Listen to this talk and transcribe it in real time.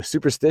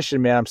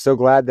Superstition, man, I'm so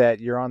glad that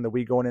you're on the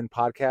We Going In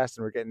podcast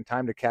and we're getting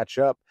time to catch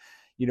up.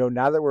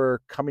 Now that we're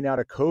coming out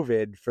of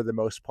COVID for the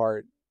most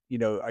part,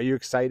 are you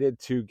excited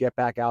to get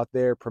back out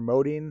there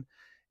promoting?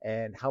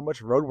 And how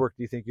much road work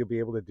do you think you'll be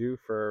able to do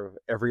for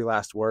Every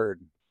Last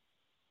Word?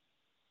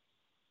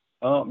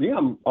 Yeah,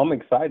 I'm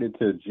excited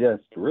to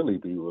just really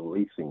be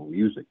releasing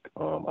music.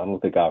 I don't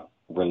think I've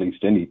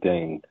released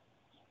anything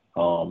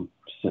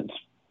since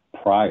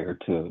prior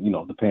to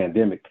the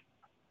pandemic.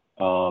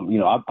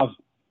 I've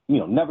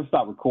never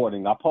stopped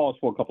recording. I paused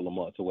for a couple of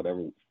months or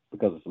whatever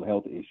because of some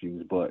health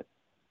issues, but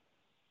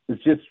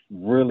it's just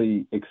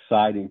really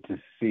exciting to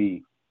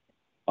see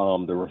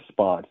the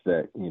response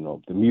that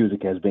the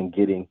music has been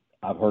getting.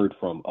 I've heard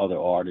from other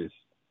artists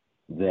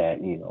that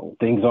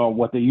things aren't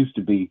what they used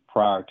to be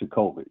prior to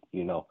COVID.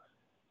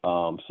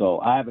 So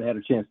I haven't had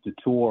a chance to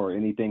tour or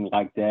anything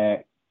like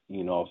that.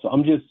 So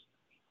I'm just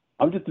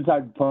the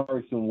type of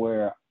person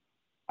where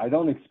I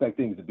don't expect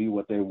things to be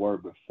what they were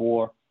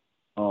before.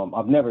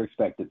 I've never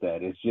expected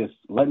that. It's just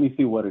let me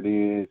see what it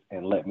is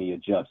and let me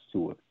adjust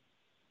to it.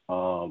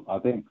 I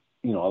think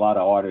a lot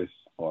of artists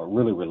are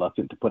really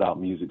reluctant to put out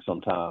music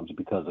sometimes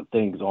because of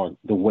things aren't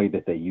the way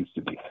that they used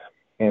to be.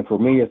 And for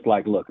me, it's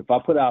like, look, if I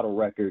put out a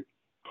record,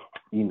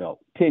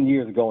 10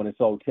 years ago and it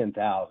sold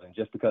 10,000,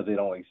 just because it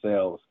only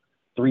sells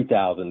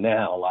 3,000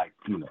 now,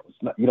 it's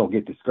not, you don't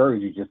get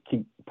discouraged. You just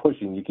keep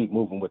pushing, you keep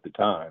moving with the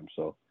time.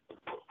 So,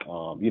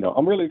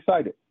 I'm really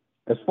excited.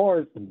 As far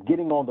as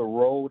getting on the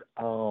road,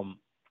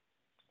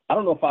 I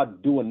don't know if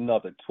I'd do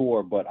another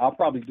tour, but I'll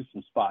probably do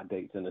some spot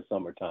dates in the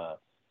summertime.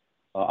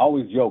 I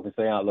always joke and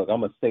say, look,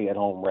 I'm a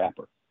stay-at-home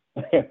rapper.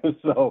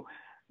 So,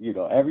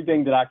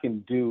 everything that I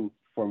can do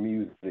for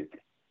music,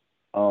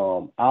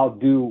 I'll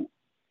do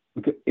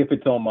if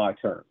it's on my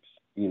terms.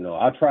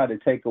 I try to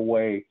take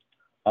away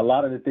a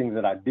lot of the things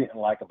that I didn't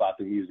like about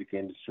the music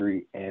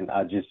industry, and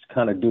I just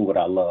kind of do what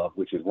I love,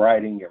 which is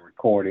writing and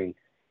recording.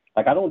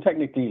 Like, I don't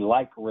technically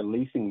like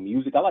releasing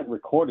music. I like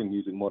recording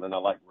music more than I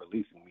like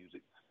releasing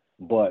music,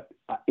 but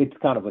it's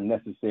kind of a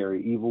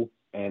necessary evil.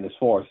 And as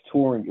far as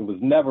touring, it was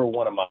never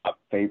one of my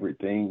favorite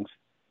things.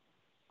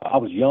 I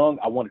was young.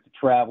 I wanted to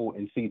travel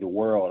and see the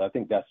world. I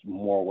think that's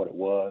more what it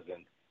was.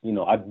 And,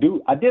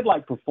 I did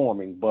like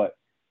performing, but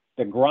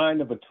the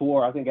grind of a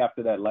tour, I think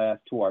after that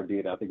last tour I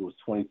did, I think it was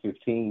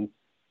 2015,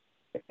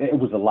 it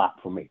was a lot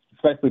for me,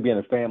 especially being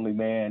a family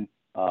man.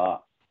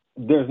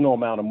 There's no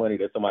amount of money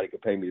that somebody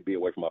could pay me to be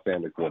away from my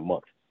family for a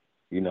month.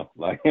 You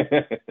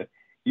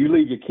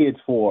leave your kids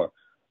for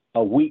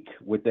a week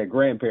with their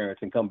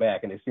grandparents and come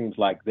back, and it seems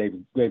like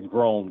they've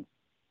grown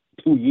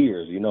 2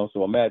 years,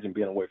 so imagine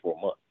being away for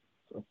a month.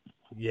 So.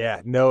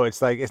 Yeah, no,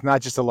 it's like, it's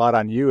not just a lot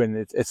on you, and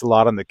it's a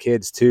lot on the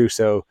kids too.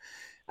 So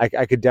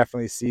I could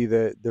definitely see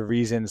the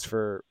reasons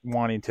for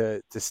wanting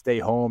to stay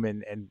home.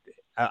 And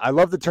I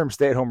love the term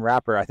stay at home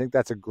rapper. I think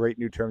that's a great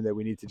new term that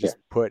we need to just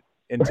put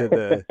into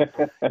the,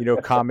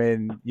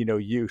 common,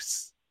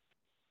 use.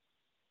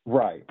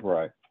 Right.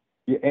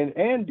 Yeah,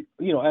 and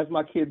as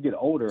my kids get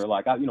older,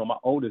 like my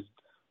oldest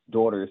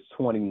daughter is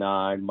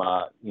 29,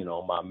 my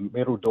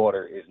middle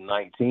daughter is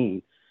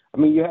 19. I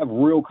mean, you have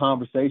real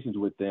conversations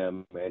with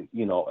them, and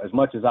as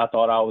much as I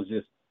thought I was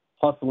just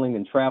hustling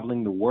and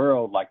traveling the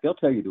world, like they'll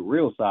tell you the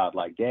real side.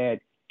 Like, Dad,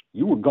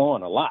 you were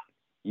gone a lot.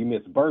 You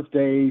missed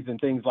birthdays and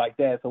things like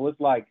that. So it's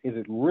like, is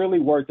it really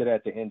worth it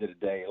at the end of the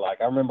day?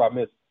 Like, I remember I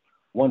missed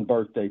one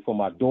birthday for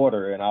my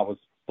daughter, and I was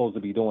supposed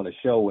to be doing a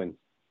show in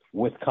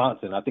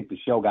Wisconsin. I think the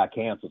show got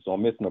canceled, so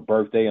I'm missing a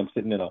birthday. I'm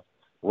sitting in a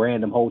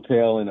random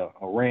hotel in a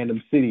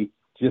random city,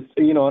 just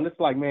and it's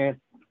like, man,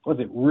 was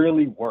it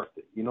really worth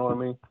it? You know what I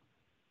mean?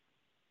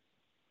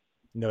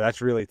 No,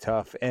 that's really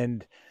tough,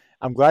 and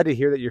I'm glad to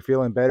hear that you're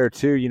feeling better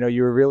too.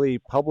 You were really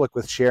public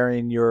with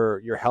sharing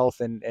your health,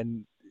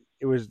 and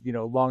it was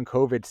long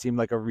COVID seemed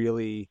like a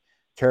really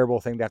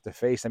terrible thing to have to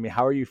face. I mean,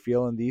 how are you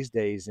feeling these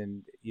days?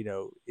 And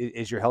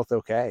is your health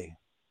okay?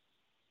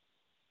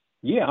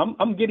 Yeah,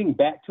 I'm getting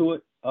back to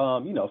it.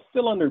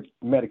 Still under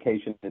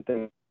medication and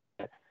things.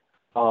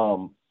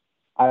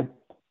 I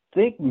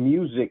think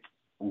music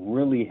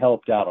really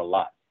helped out a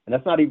lot. And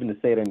that's not even to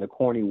say it in a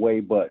corny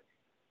way, but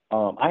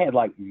I had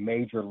like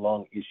major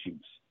lung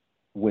issues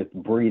with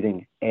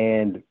breathing,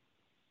 and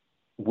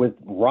with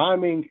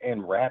rhyming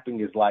and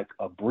rapping is like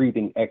a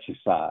breathing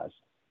exercise.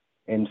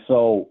 And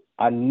so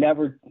I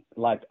never,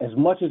 like, as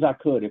much as I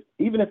could,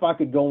 even if I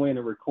could go in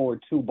and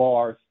record 2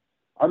 bars.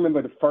 I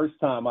remember the first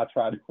time I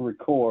tried to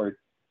record,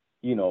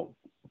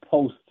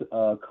 post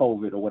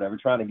COVID or whatever,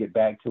 trying to get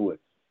back to it.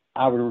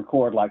 I would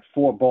record like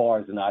 4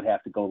 bars and I'd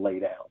have to go lay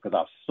down because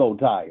I was so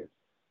tired.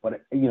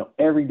 But,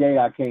 every day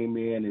I came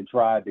in and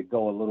tried to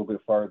go a little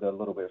bit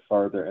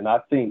further. And I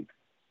think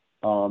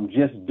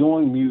just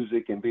doing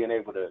music and being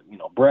able to,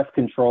 breath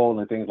control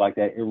and things like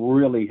that, it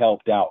really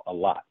helped out a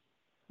lot.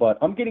 But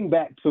I'm getting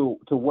back to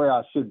where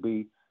I should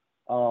be.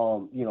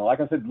 Like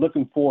I said,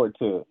 looking forward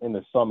to in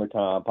the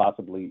summertime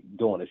possibly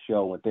doing a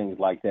show and things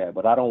like that.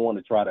 But I don't want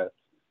to try to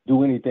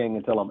do anything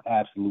until I'm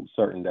absolute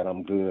certain that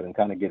I'm good, and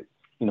kind of get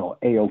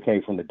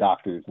A-OK from the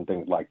doctors and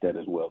things like that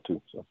as well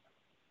too. So.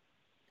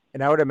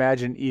 And I would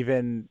imagine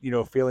even,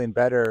 feeling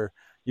better,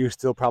 you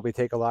still probably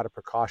take a lot of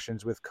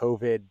precautions with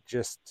COVID,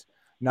 just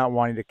not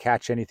wanting to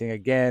catch anything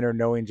again, or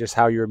knowing just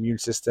how your immune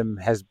system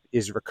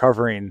is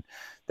recovering,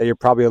 that you're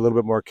probably a little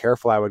bit more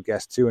careful, I would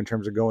guess, too, in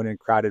terms of going in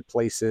crowded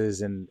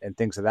places and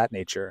things of that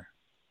nature.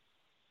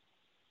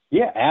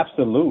 Yeah,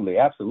 absolutely,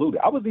 absolutely.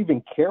 I was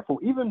even careful.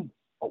 Even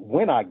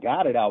when I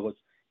got it, I was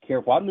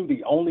careful. I knew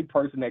the only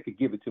person that could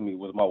give it to me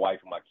was my wife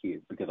and my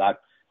kids because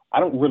I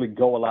don't really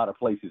go a lot of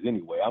places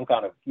anyway. I'm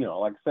kind of,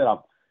 like I said, I'm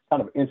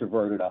kind of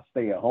introverted. I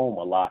stay at home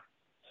a lot.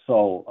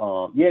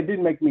 So, yeah, it did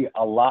make me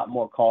a lot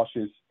more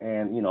cautious.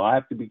 And, I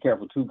have to be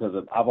careful too because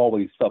I've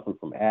always suffered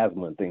from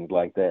asthma and things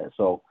like that.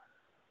 So,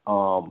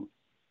 um,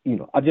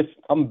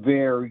 I'm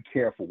very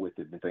careful with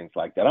it and things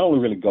like that. I only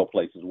really go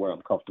places where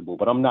I'm comfortable,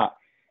 but I'm not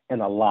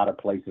in a lot of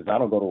places. I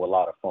don't go to a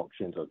lot of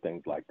functions or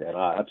things like that.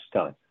 I just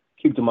kind of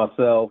keep to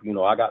myself.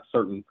 I got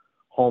certain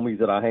homies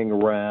that I hang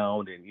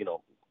around and,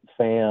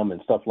 fam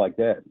and stuff like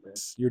that.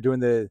 You're doing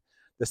the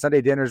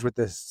Sunday dinners with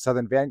the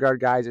Southern Vanguard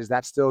guys. Is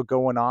that still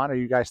going on? Are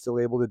you guys still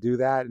able to do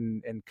that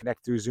and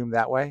connect through Zoom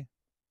that way?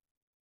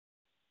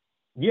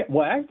 Yeah,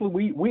 well,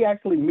 actually, we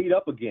actually meet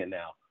up again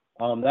now.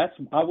 That's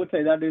I would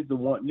say that is the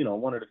one,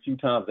 one of the few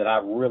times that I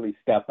really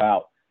step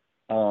out.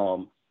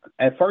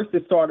 At first,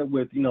 it started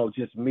with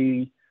just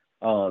me,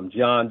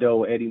 John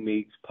Doe, Eddie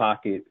Meeks,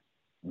 Pocket,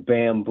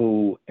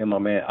 Bamboo, and my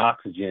man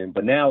Oxygen.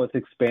 But now it's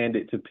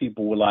expanded to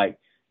people like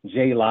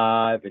J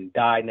Live and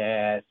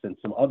Dynas and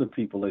some other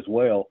people as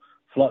well.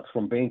 Flux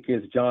from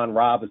Binkus, John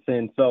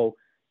Robinson. So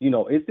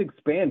it's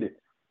expanded.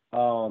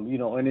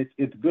 And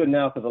it's good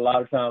now because a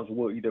lot of times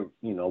we'll either,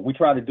 we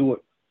try to do it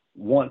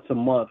once a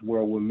month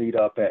where we'll meet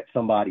up at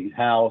somebody's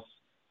house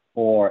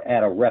or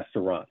at a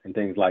restaurant and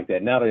things like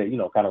that. Now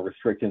that, kind of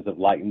restrictions have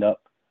lightened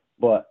up.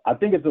 But I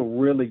think it's a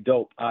really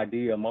dope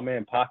idea. My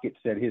man Pocket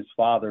said his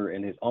father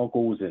and his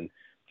uncles and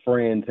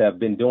friends have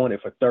been doing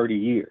it for 30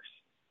 years.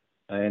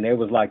 And it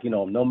was like,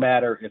 no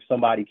matter if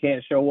somebody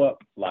can't show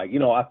up, like,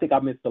 I think I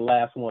missed the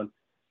last one.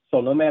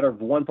 So no matter if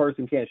one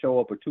person can't show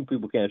up or two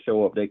people can't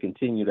show up, they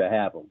continue to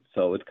have them.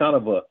 So it's kind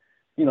of a,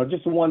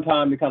 just one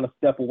time to kind of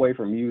step away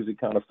from music,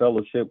 kind of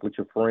fellowship with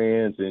your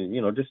friends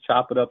and, just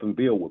chop it up and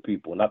build with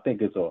people. And I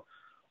think it's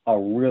a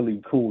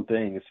really cool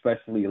thing,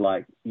 especially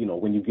like,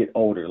 when you get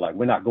older, like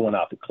we're not going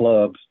out to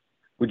clubs.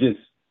 We're just,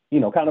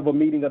 kind of a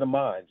meeting of the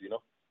minds.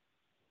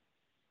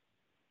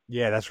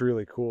 Yeah, that's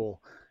really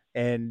cool.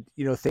 And,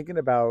 thinking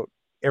about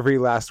every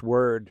last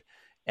word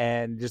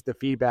and just the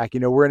feedback,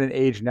 we're in an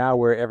age now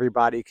where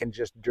everybody can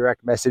just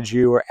direct message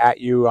you or at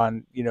you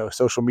on,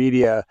 social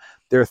media,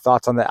 their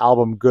thoughts on the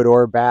album, good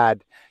or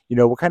bad.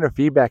 What kind of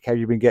feedback have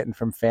you been getting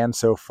from fans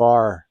so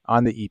far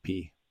on the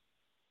EP?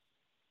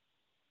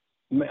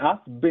 Man,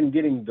 I've been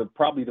getting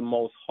probably the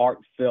most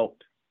heartfelt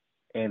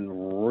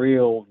and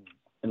real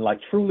and like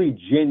truly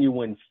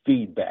genuine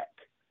feedback.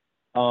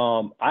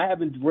 I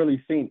haven't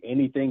really seen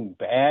anything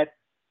bad.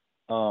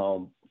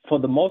 For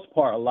the most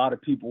part, a lot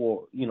of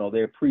people,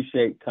 they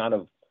appreciate kind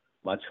of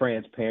my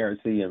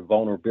transparency and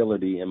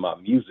vulnerability in my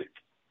music.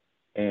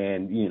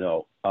 And,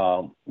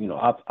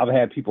 I've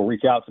had people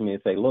reach out to me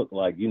and say, look,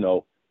 like,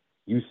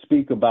 you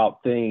speak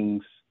about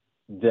things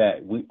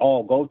that we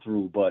all go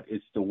through, but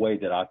it's the way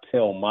that I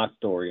tell my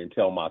story and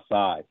tell my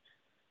side.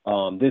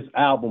 This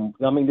album,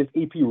 this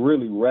EP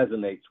really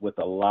resonates with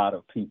a lot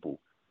of people.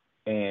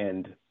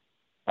 And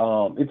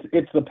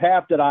it's the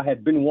path that I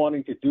had been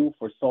wanting to do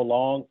for so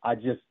long. I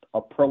just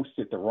approached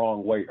it the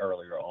wrong way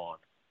earlier on.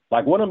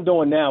 Like what I'm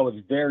doing now is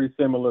very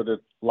similar to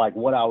like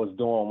what I was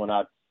doing when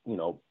I,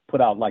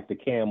 put out like the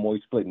Cam Moy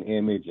Splitting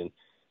Image and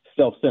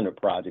Self-Centered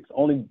projects.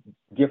 Only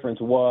difference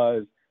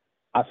was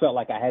I felt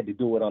like I had to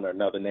do it under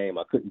another name.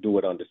 I couldn't do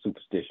it under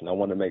Supastition. I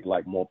wanted to make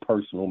like more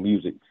personal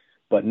music.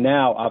 But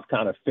now I've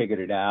kind of figured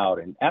it out.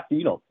 And after,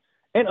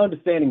 and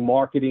understanding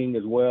marketing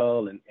as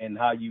well and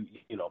how you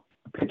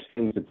pitch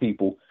things to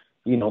people,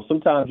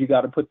 sometimes you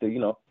got to put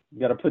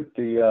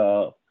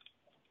the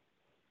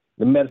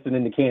medicine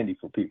in the candy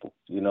for people,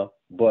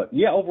 But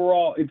yeah,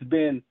 overall, it's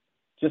been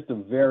just a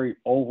very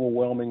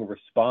overwhelming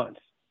response.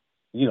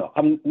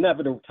 I'm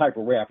never the type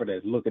of rapper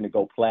that's looking to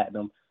go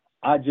platinum.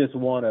 I just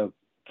want to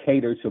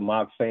cater to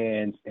my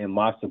fans and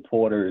my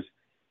supporters,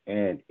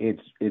 and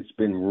it's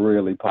been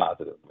really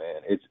positive,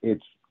 man.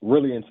 It's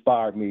really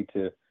inspired me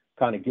to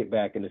kind of get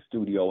back in the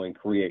studio and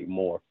create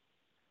more.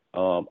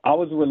 I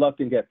was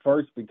reluctant at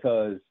first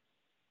because,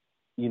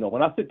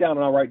 when I sit down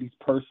and I write these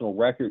personal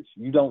records,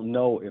 you don't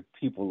know if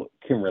people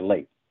can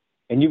relate.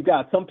 And you've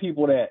got some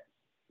people that,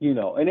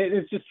 and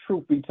it's just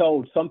truth be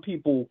told, some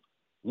people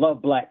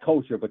love Black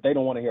culture, but they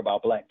don't want to hear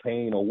about Black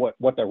pain or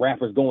what the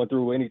rapper's going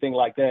through or anything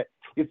like that.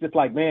 It's just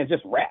like, man,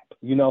 just rap,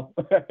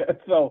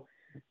 So,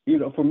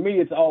 for me,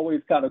 it's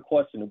always kind of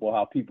questionable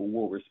how people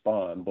will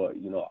respond. But,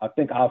 I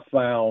think I've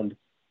found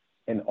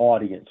an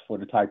audience for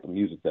the type of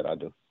music that I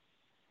do.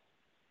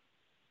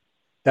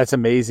 That's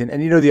amazing.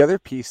 And the other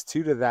piece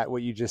too to that,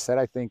 what you just said,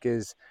 I think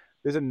is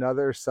there's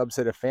another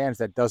subset of fans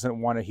that doesn't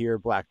want to hear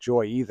Black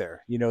Joy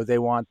either. They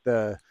want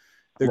the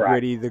Right.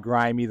 gritty, the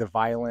grimy, the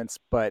violence,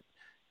 but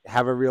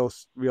have a real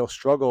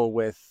struggle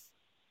with,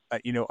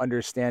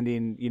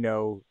 understanding,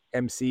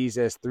 MCs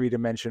as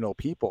three-dimensional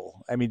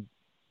people. I mean,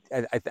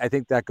 I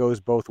think that goes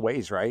both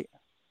ways, right?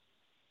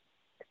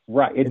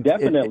 Right. It It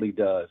definitely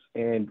does.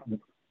 And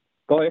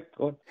go ahead.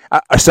 Go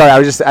ahead. sorry,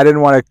 I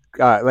didn't want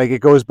to, like,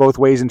 it goes both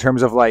ways in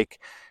terms of like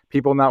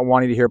people not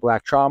wanting to hear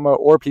black trauma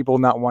or people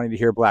not wanting to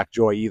hear black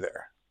joy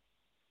either.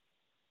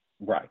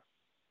 Right.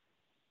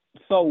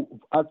 So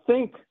I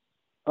think,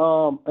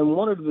 and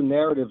one of the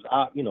narratives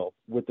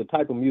with the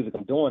type of music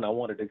I'm doing, I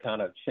wanted to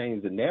kind of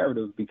change the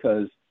narrative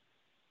because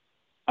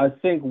I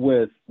think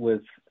with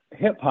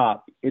hip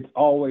hop, it's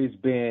always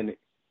been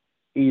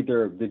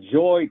either the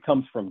joy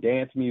comes from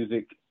dance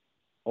music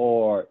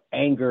or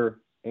anger.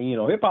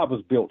 And, hip hop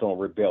was built on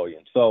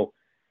rebellion. So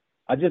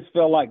I just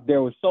felt like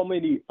there were so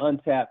many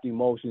untapped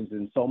emotions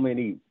and so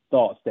many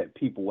thoughts that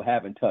people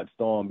haven't touched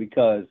on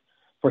because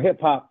for hip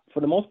hop,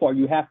 for the most part,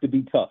 you have to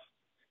be tough.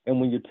 And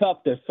when you're tough,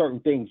 there's certain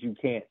things you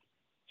can't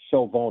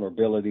show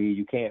vulnerability.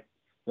 You can't,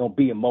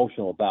 be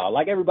emotional about.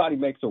 Like everybody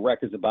makes a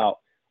records about,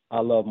 I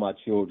love my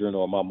children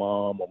or my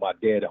mom or my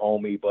dead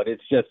homie, but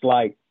it's just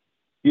like,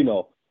 you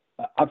know,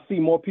 I've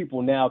seen more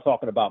people now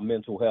talking about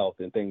mental health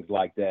and things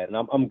like that. And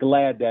I'm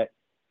glad that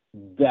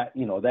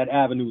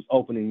avenue's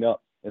opening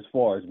up as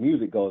far as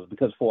music goes,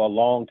 because for a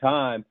long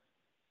time,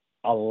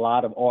 a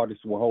lot of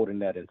artists were holding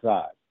that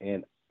inside.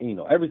 And,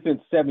 ever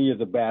since 7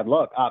 Years of Bad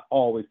Luck, I've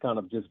always kind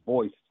of just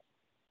voiced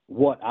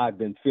what I've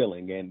been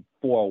feeling. And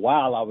for a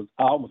while,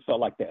 I almost felt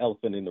like the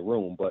elephant in the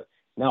room, but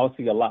now I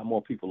see a lot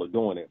more people are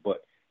doing it.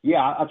 But yeah,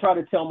 I try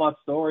to tell my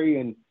story,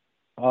 and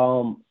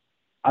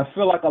I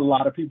feel like a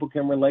lot of people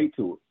can relate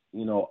to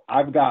it.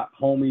 I've got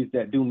homies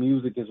that do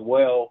music as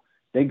well.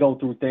 They go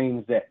through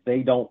things that they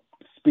don't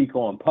speak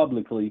on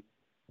publicly,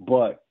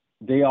 but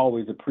they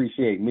always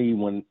appreciate me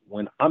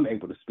when I'm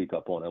able to speak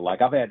up on it.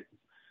 Like I've had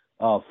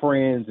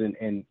friends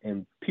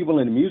and people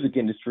in the music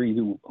industry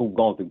who've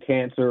gone through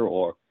cancer,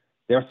 or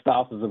their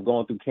spouses have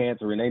gone through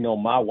cancer, and they know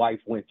my wife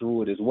went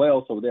through it as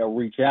well, so they'll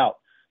reach out.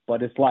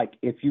 But it's like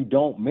if you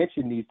don't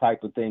mention these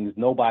type of things,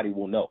 nobody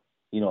will know.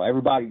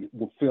 Everybody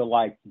will feel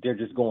like they're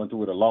just going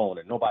through it alone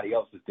and nobody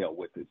else has dealt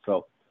with it.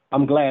 So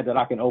I'm glad that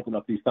I can open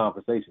up these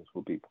conversations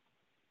for people.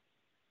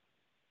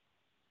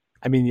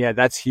 I mean, yeah,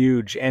 that's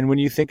huge. And when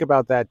you think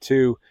about that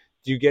too,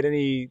 do you get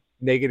any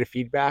negative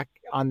feedback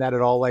on that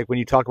at all? Like when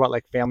you talk about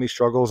like family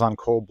struggles on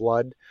Cold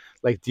Blood,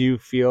 like do you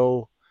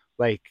feel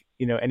like,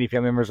 any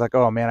family members like,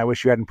 oh man, I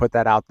wish you hadn't put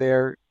that out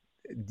there?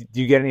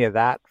 Do you get any of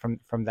that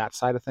from that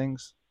side of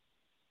things?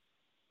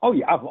 Oh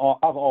yeah, I've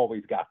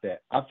always got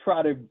that. I've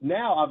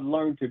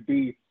learned to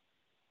be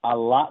a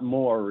lot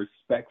more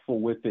respectful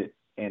with it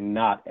and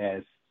not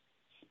as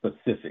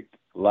specific.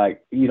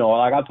 Like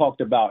I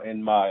talked about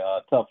in my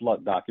Tough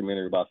Luck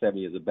documentary about 7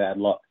 Years of Bad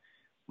Luck.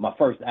 My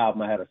first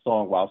album, I had a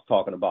song where I was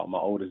talking about my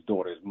oldest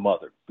daughter's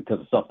mother because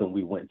of something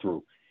we went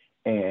through.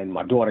 And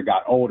my daughter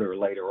got older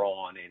later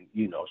on, and,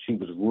 she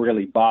was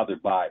really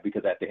bothered by it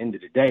because at the end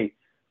of the day,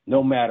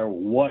 no matter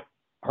what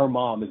her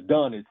mom has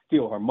done, it's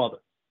still her mother.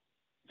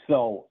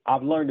 So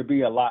I've learned to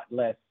be a lot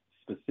less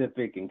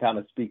specific and kind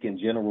of speak in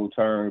general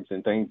terms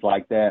and things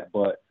like that.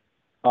 But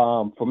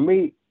for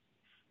me,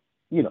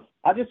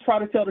 I just try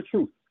to tell the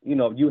truth.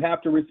 You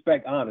have to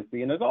respect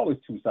honesty, and there's always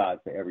two sides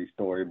to every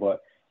story.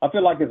 But I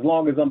feel like as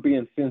long as I'm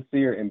being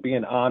sincere and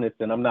being honest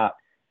and I'm not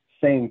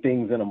saying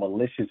things in a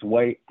malicious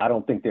way, I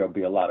don't think there'll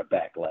be a lot of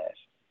backlash.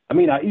 I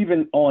mean, I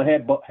even on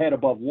Head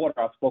Above Water,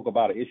 I spoke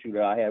about an issue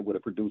that I had with a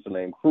producer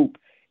named Croup,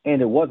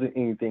 and it wasn't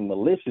anything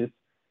malicious.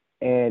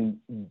 And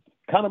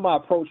kind of my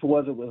approach it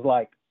was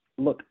like,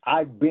 look,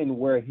 I've been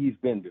where he's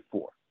been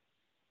before.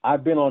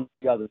 I've been on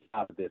the other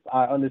side of this.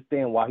 I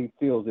understand why he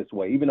feels this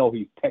way, even though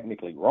he's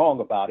technically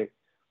wrong about it.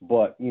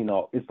 But,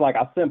 it's like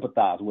I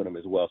sympathize with him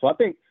as well. So I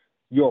think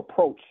your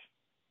approach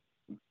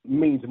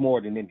means more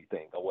than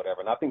anything or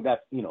whatever. And I think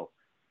that's,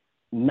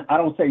 I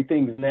don't say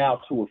things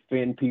now to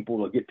offend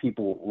people or get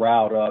people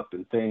riled up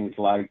and things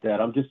like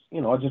that. I'm just,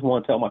 I just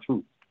want to tell my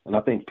truth. And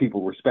I think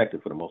people respect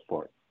it for the most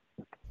part.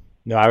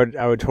 No,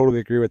 I would totally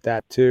agree with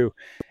that too.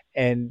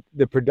 And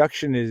the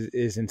production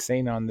is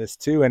insane on this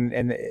too.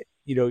 And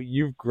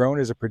you've grown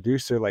as a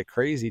producer like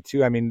crazy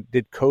too. I mean,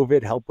 did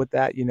COVID help with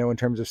that, in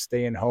terms of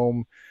staying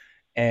home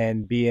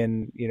and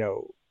being,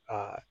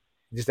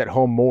 just at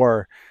home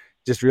more,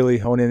 just really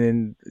honing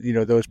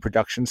in, those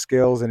production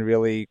skills and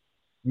really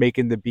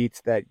making the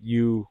beats that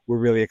you were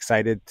really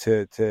excited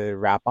to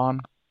rap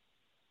on?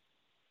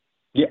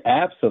 Yeah,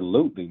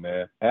 absolutely,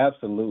 man.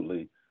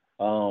 Absolutely.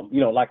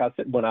 Like I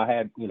said, when I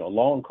had,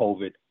 long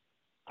COVID,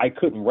 I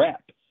couldn't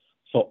rap.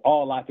 So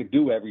all I could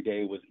do every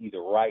day was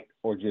either write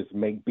or just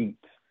make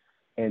beats.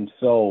 And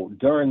so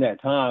during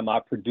that time,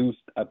 I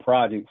produced a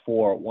project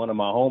for one of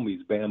my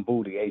homies,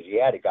 Bamboo, the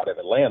Asiatic out of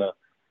Atlanta.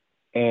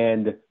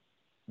 And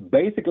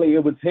basically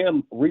it was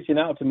him reaching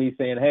out to me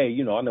saying, hey,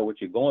 I know what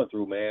you're going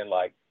through, man.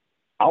 Like,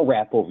 I'll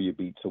rap over your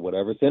beats or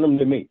whatever. Send them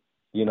to me,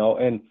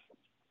 and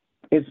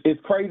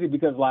it's crazy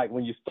because like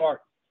when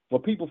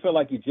people feel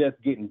like you're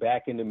just getting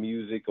back into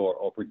music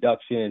or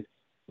production,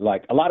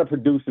 Like a lot of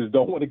producers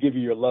don't want to give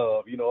you your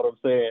love, you know what I'm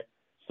saying?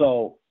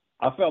 So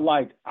I felt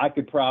like I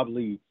could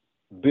probably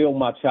build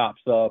my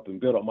chops up and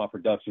build up my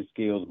production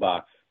skills by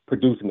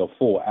producing a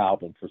full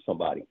album for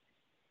somebody.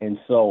 And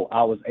so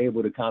I was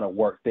able to kind of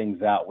work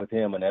things out with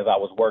him. And as I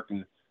was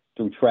working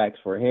through tracks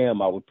for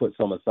him, I would put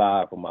some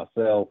aside for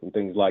myself and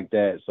things like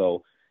that.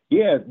 So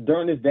yeah,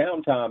 during this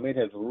downtime, it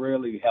has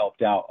really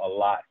helped out a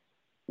lot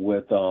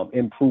with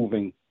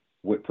improving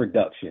with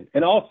production.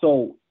 And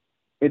also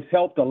it's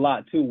helped a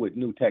lot too with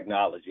new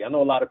technology. I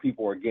know a lot of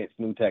people are against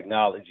new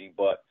technology,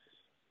 but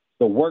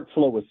the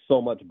workflow is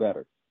so much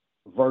better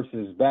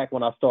versus back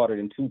when I started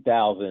in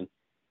 2000.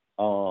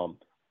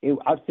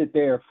 I'd sit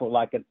there for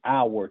like an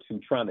hour or two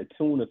trying to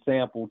tune a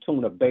sample,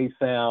 tune a bass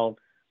sound,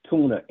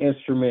 tune an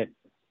instrument,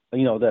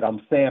 that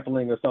I'm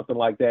sampling or something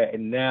like that.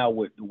 And now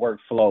with the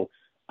workflow,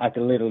 I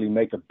can literally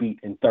make a beat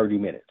in 30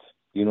 minutes.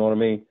 You know what I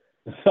mean?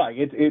 It's like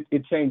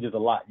it changes a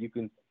lot. You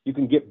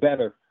can get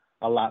better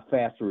a lot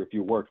faster if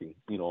you're working,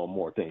 on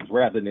more things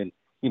rather than,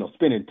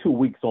 spending 2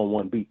 weeks on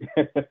one beat.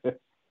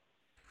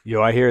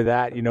 Yo, I hear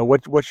that.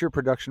 What's your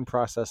production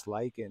process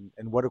like,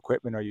 and what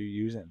equipment are you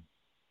using?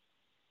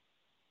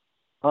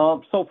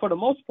 So for the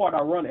most part,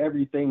 I run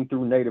everything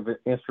through Native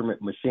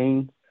Instrument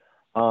machines.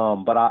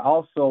 But I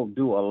also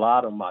do a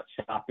lot of my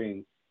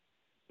chopping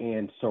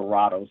in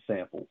Serato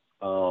sample.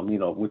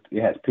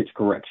 It has pitch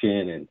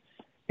correction and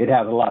it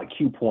has a lot of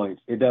cue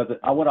points. It doesn't.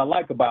 What I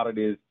like about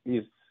it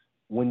is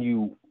when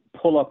you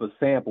pull up a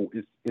sample,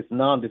 it's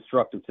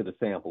non-destructive to the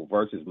sample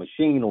versus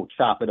machine will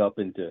chop it up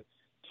into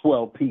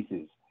 12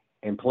 pieces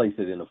and place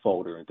it in a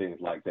folder and things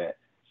like that.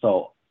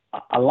 So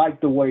I like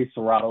the way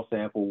Serato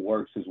sample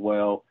works as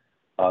well.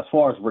 As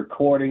far as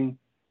recording,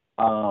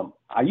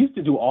 I used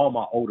to do all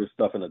my older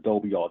stuff in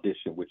Adobe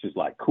Audition, which is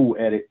like Cool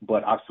Edit,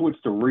 but I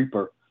switched to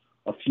Reaper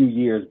a few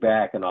years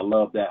back, and I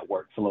love that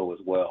workflow as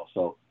well.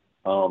 So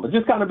I've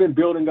just kind of been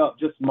building up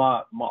just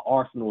my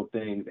arsenal of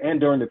things. And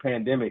during the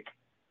pandemic,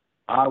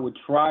 I would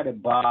try to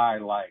buy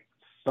like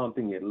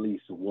something at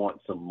least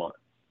once a month,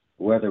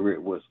 whether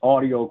it was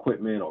audio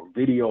equipment or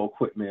video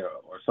equipment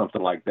or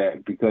something like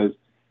that, because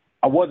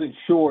I wasn't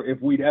sure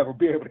if we'd ever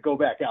be able to go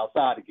back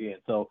outside again.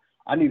 So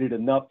I needed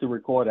enough to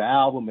record an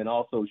album and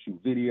also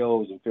shoot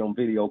videos and film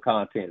video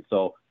content.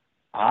 So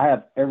I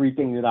have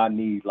everything that I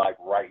need like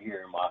right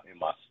here in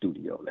my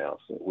studio now,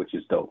 so which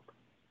is dope.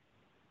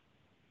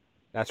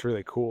 That's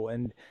really cool.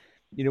 And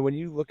when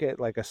you look at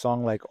like a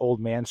song like Old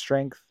Man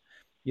Strength,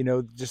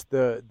 just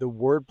the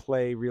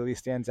wordplay really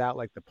stands out,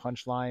 like the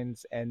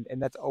punchlines, and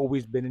that's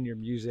always been in your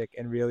music,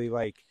 and really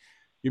like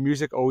your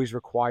music always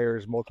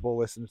requires multiple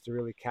listens to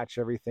really catch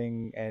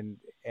everything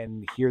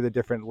and hear the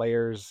different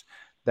layers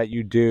that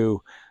you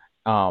do.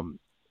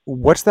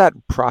 What's that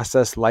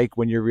process like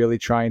when you're really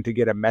trying to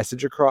get a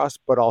message across,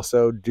 but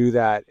also do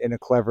that in a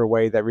clever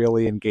way that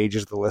really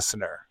engages the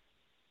listener?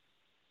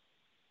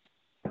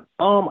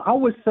 I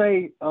would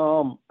say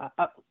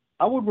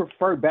I would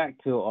refer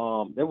back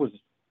to there was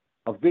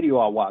a video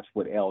I watched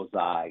with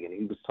Elzai, and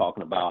he was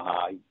talking about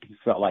how he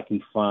felt like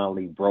he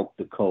finally broke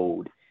the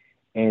code.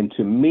 And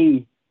to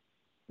me,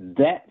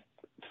 that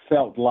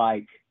felt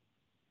like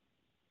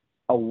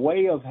a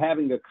way of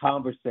having a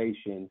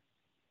conversation,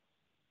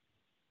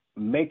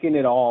 making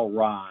it all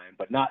rhyme,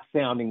 but not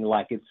sounding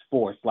like it's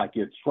forced, like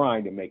you're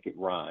trying to make it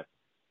rhyme.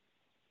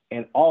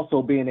 And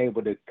also being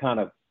able to kind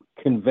of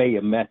convey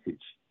a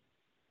message.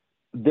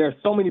 There's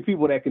so many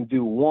people that can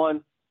do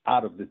one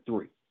out of the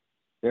three.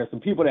 There are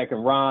some people that can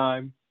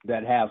rhyme,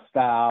 that have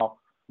style,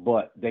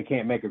 but they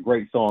can't make a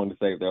great song to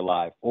save their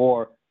life.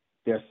 Or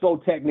they're so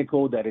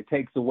technical that it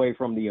takes away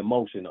from the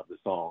emotion of the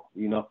song,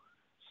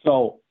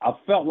 So I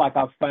felt like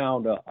I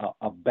found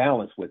a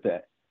balance with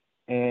that.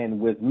 And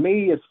with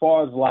me, as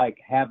far as like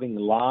having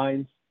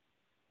lines,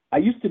 I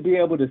used to be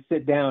able to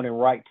sit down and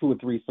write 2 or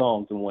 3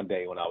 songs in one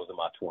day when I was in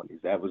my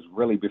 20s. That was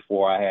really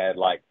before I had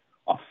like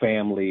a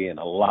family and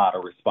a lot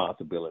of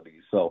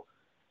responsibilities. So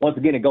once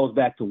again, it goes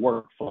back to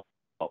workflow.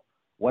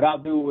 What I'll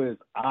do is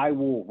I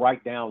will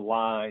write down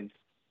lines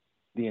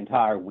the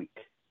entire week,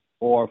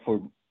 or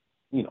for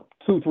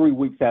 2-3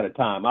 weeks at a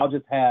time. I'll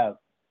just have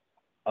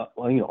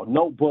a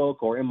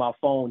notebook or in my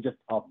phone just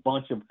a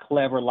bunch of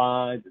clever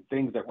lines and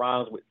things that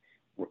rhymes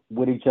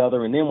with each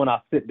other. And then when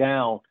I sit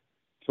down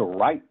to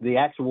write the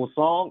actual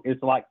song,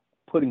 it's like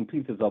putting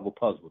pieces of a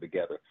puzzle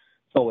together.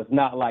 So it's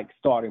not like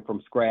starting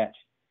from scratch.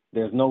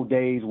 There's no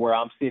days where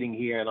I'm sitting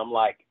here and I'm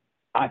like,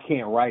 I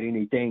can't write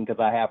anything because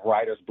I have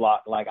writer's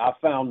block. Like I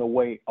found a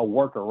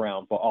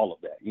workaround for all of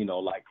that.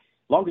 Like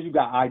as long as you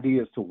got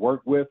ideas to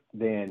work with,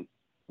 then,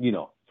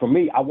 for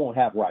me, I won't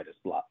have writer's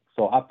block.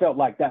 So I felt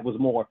like that was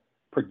more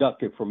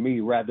productive for me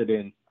rather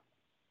than,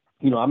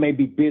 I may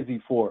be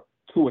busy for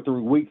 2 or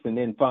 3 weeks and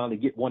then finally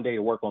get one day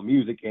to work on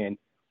music and,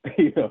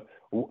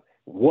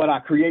 what I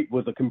create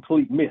was a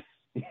complete miss,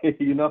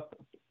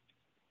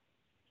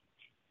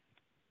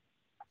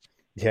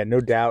 Yeah, no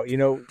doubt.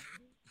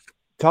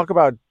 Talk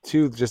about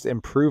too, just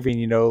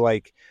improving,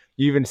 like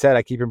you even said,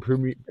 I keep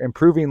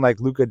improving like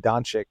Luka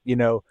Doncic.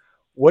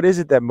 What is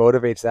it that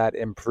motivates that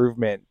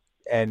improvement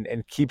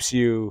and keeps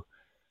you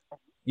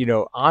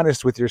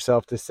honest with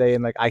yourself to say,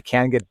 and like, I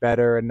can get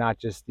better, and not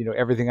just,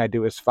 everything I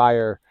do is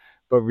fire,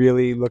 but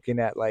really looking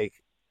at like,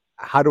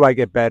 how do I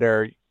get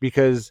better?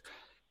 Because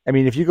I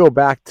mean, if you go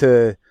back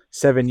to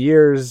 7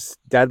 years,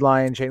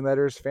 deadline, chain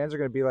letters, fans are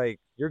going to be like,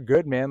 you're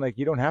good, man. Like,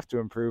 you don't have to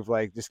improve.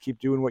 Like, just keep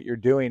doing what you're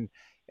doing.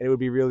 And it would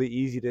be really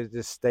easy to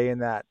just stay in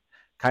that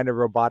kind of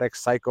robotic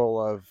cycle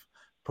of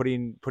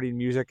putting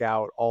music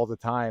out all the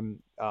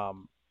time,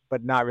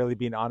 but not really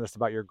being honest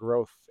about your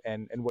growth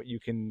and what you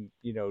can,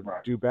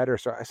 Right. do better.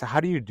 So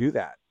how do you do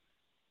that?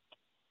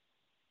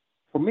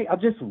 For me, I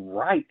just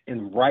write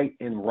and write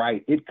and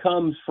write. It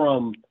comes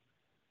from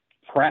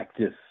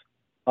practice.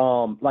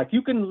 Like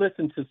you can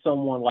listen to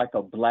someone like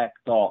a Black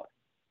Thought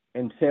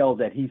and tell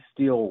that he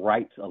still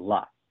writes a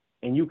lot.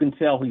 And you can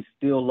tell he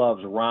still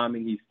loves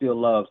rhyming, he still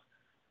loves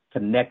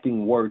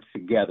connecting words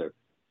together.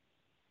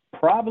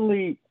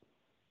 Probably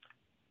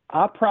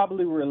I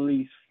probably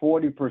release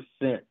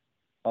 40%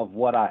 of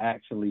what I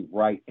actually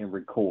write and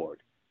record.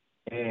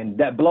 And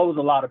that blows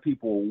a lot of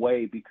people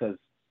away because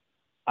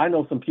I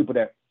know some people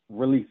that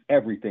release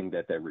everything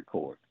that they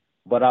record.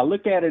 But I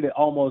look at it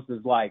almost as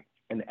like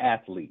an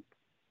athlete.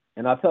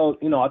 And I told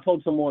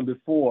someone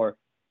before,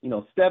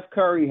 Steph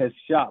Curry has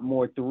shot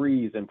more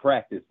threes in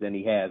practice than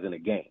he has in a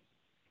game.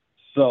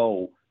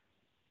 So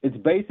it's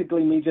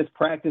basically me just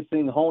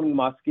practicing, honing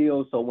my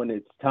skills. So when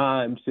it's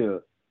time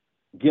to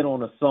get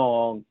on a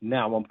song,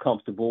 now I'm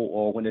comfortable.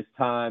 Or when it's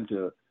time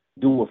to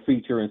do a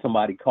feature and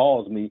somebody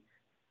calls me,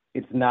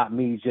 it's not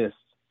me just,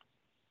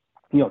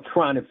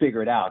 trying to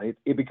figure it out.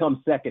 It becomes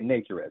second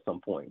nature at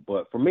some point.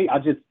 But for me,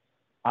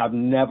 I've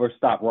never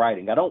stopped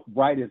writing. I don't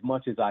write as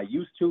much as I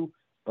used to,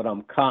 but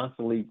I'm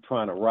constantly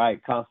trying to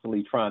write,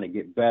 constantly trying to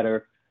get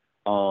better.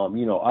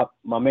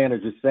 My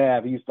manager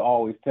Sav, he used to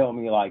always tell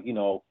me like,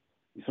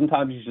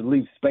 sometimes you should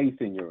leave space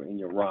in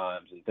your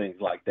rhymes and things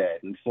like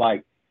that. And it's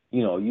like,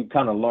 you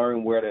kind of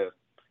learn where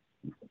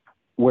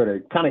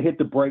to kind of hit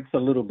the brakes a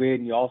little bit,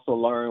 and you also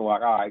learn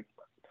like, all right,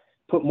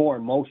 put more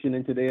emotion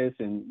into this,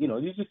 and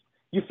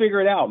you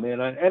figure it out, man.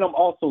 And I'm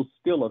also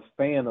still a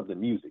fan of the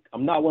music.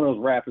 I'm not one of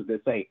those rappers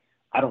that say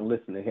I don't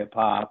listen to hip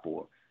hop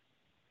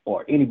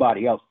or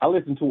anybody else. I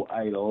listen to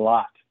a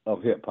lot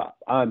of hip hop.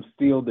 I'm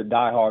still the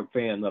diehard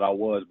fan that I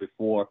was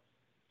before,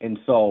 and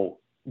so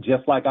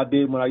just like I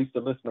did when I used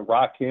to listen to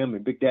Rakim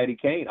and Big Daddy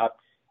Kane,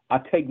 I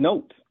take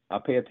notes. I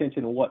pay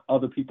attention to what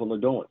other people are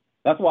doing.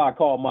 That's why I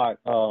call my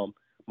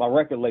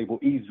record label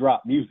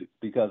Eavesdrop Music,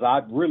 because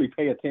I really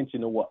pay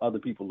attention to what other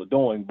people are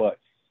doing. But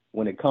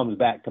when it comes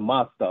back to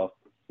my stuff,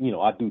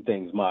 I do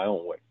things my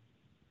own way.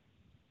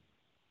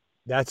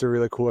 That's a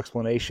really cool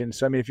explanation.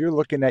 So, I mean, if you're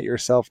looking at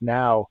yourself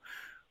now,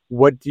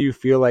 what do you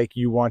feel like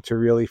you want to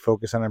really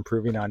focus on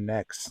improving on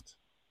next?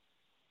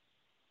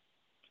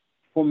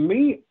 For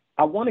me,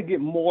 I want to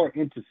get more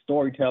into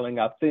storytelling.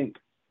 I think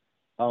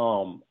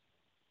um,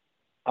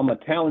 I'm a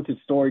talented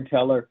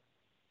storyteller.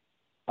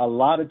 A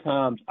lot of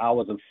times I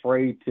was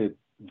afraid to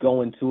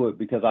go into it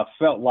because I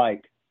felt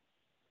like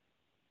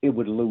it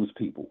would lose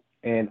people.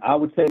 And I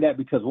would say that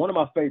because one of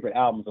my favorite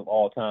albums of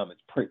all time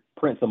is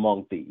Prince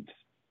Among Thieves.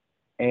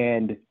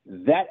 And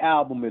that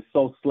album is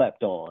so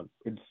slept on.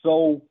 It's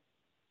so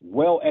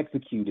well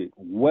executed,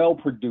 well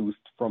produced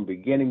from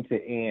beginning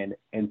to end,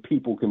 and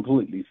people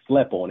completely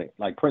slept on it,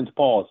 like Prince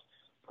Paul's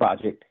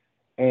project.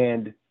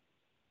 And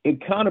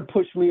it kind of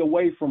pushed me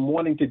away from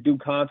wanting to do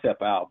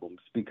concept albums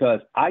because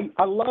I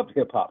loved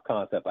hip hop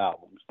concept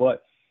albums.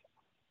 But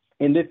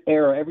in this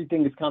era,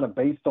 everything is kind of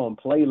based on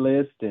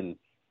playlist and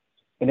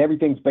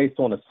everything's based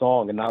on a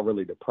song and not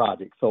really the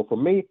project. So for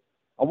me,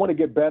 I want to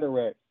get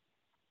better at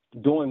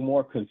doing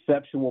more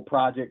conceptual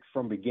projects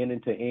from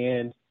beginning to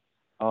end.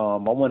 I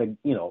want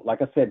to,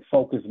 like I said,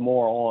 focus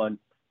more on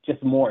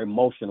just more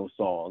emotional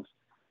songs.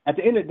 At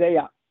the end of the day,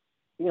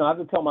 I have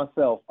to tell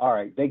myself, all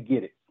right, they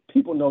get it.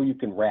 People know you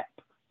can rap.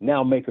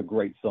 Now make a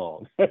great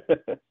song.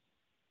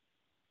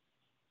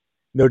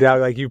 No doubt,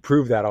 like, you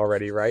proved that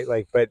already, right?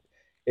 Like, but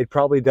it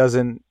probably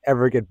doesn't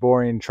ever get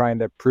boring trying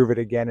to prove it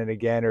again and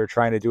again, or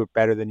trying to do it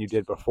better than you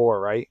did before,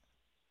 right?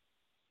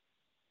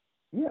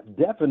 Yeah,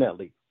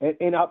 definitely.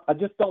 And I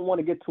just don't want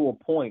to get to a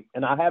point,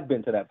 and I have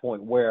been to that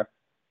point where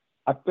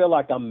I feel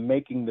like I'm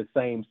making the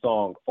same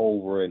song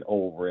over and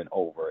over and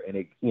over. And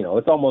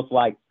it's almost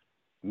like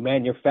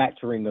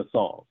manufacturing a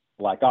song.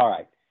 Like, all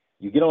right,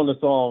 you get on the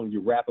song,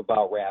 you rap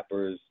about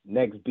rappers,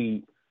 next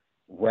beat,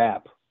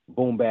 rap,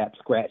 boom bap,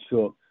 scratch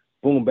hook,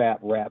 boom bap,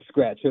 rap,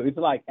 scratch hook. It's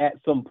like at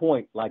some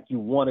point, like you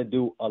want to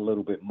do a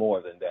little bit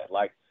more than that.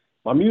 Like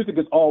my music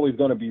is always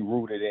going to be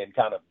rooted in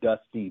kind of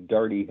dusty,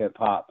 dirty hip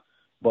hop.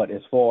 But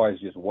as far as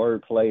just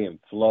wordplay and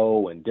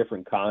flow and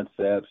different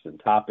concepts and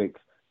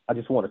topics, I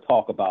just want to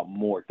talk about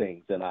more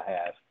things than I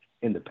have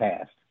in the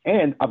past.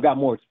 And I've got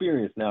more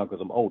experience now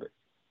because I'm older.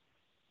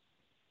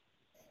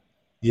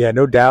 Yeah,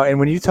 no doubt. And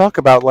when you talk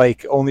about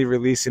like only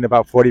releasing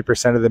about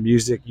 40% of the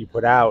music you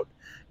put out,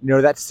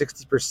 that's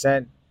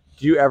 60%.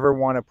 Do you ever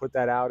want to put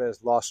that out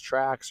as lost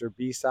tracks or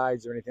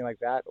B-sides or anything like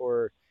that?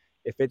 Or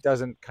if it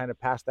doesn't kind of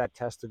pass that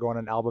test to go on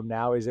an album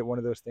now, is it one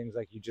of those things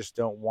like you just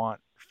don't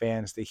want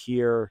fans to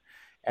hear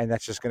and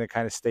that's just going to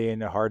kind of stay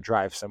in a hard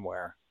drive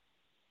somewhere?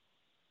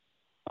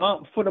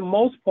 For the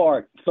most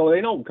part, so they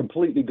don't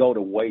completely go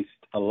to waste.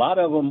 A lot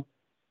of them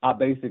I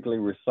basically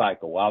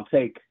recycle. I'll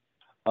take,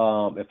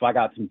 if I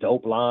got some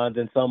dope lines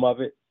in some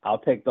of it, I'll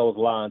take those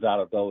lines out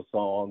of those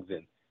songs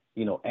and,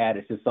 add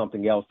it to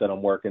something else that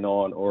I'm working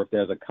on. Or if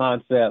there's a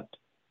concept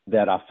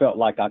that I felt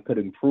like I could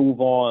improve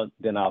on,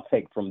 then I'll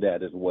take from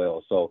that as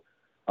well. So,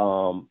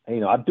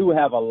 I do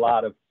have a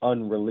lot of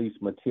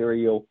unreleased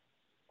material.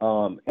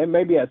 And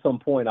maybe at some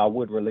point I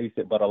would release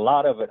it, but a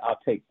lot of it, I'll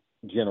take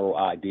general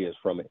ideas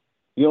from it.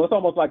 It's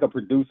almost like a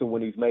producer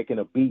when he's making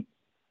a beat.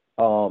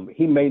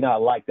 He may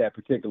not like that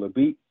particular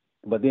beat,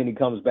 but then he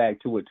comes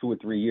back to it 2 or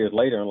 3 years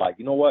later and like,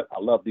 you know what? I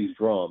love these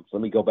drums.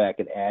 Let me go back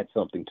and add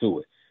something to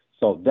it.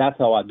 So that's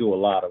how I do a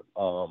lot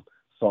of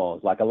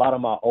songs. Like a lot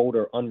of my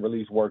older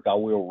unreleased work, I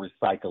will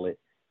recycle it.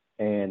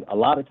 And a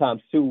lot of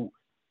times too,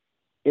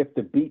 if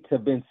the beats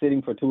have been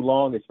sitting for too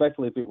long,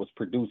 especially if it was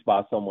produced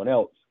by someone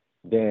else,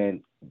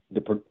 then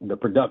the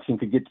production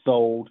could get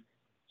sold.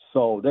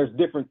 So there's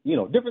different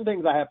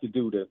things I have to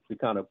do to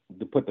kind of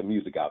to put the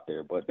music out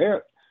there. But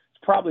there's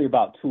probably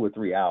about 2 or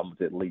 3 albums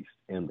at least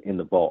in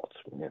the vaults.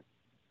 Yeah.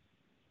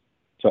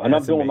 So, and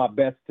I'm doing my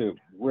best to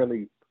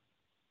really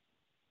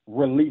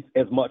release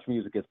as much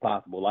music as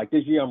possible. Like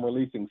this year, I'm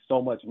releasing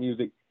so much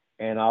music,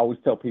 and I always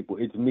tell people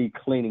it's me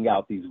cleaning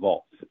out these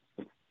vaults.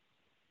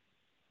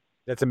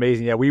 That's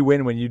amazing. Yeah, we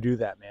win when you do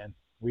that, man.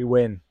 We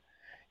win.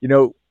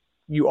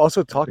 You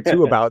also talk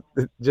too about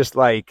just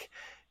like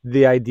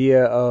the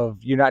idea of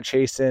you're not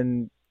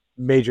chasing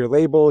major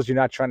labels. You're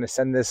not trying to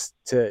send this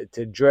to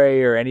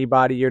Dre or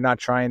anybody. You're not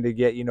trying to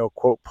get,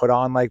 quote, put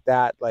on like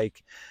that.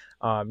 Like,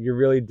 you're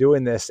really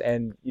doing this,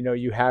 and,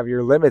 you have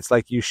your limits,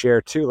 like you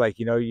share too. Like,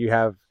 you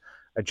have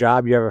a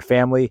job, you have a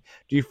family.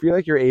 Do you feel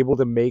like you're able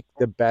to make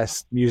the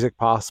best music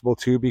possible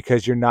too,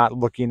 because you're not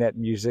looking at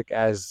music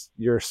as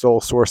your sole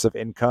source of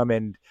income?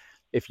 And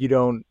if you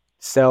don't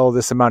sell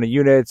this amount of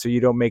units or you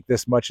don't make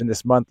this much in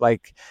this month,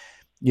 like,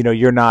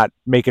 you're not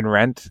making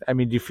rent. I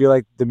mean, do you feel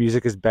like the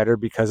music is better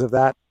because of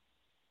that?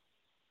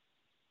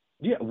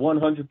 Yeah,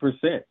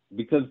 100%.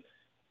 Because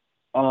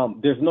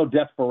there's no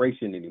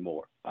desperation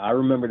anymore. I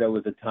remember there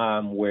was a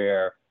time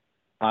where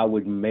I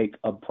would make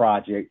a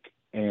project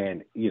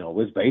and, it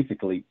was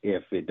basically,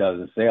 if it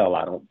doesn't sell,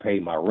 I don't pay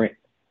my rent,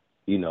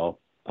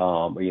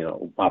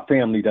 my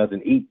family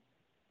doesn't eat.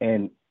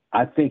 And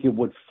I think it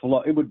would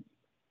flow.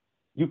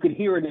 You could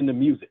hear it in the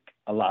music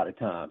a lot of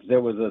times. There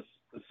was a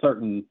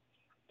certain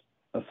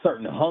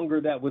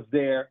hunger that was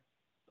there.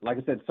 Like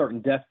I said,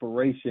 certain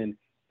desperation.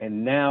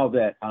 And now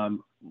that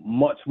I'm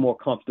much more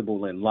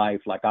comfortable in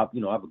life, like I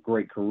have a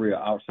great career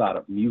outside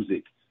of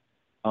music,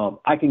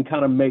 I can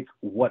kind of make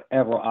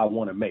whatever I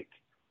want to make.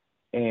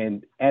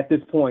 And at this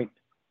point,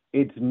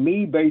 it's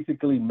me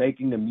basically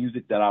making the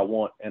music that I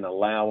want and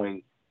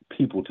allowing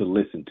people to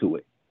listen to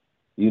it,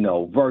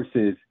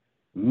 versus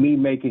me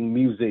making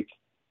music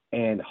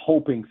and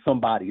hoping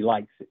somebody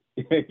likes it.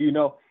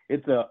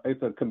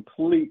 It's a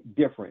complete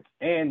difference.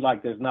 And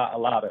like, there's not a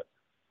lot of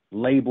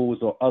labels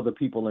or other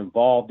people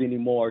involved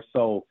anymore.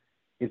 So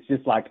it's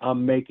just like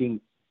I'm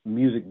making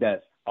music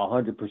that's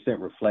 100%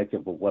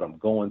 reflective of what I'm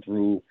going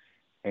through.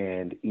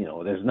 And,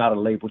 there's not a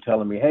label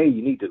telling me, hey,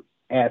 you need to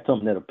add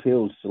something that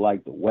appeals to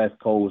like the West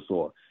Coast,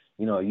 or,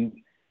 you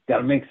got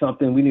to make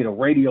something. We need a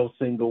radio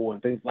single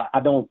and things like. I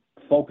don't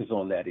focus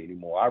on that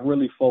anymore. I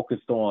really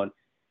focused on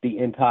the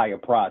entire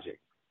project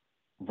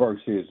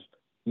versus,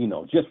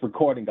 just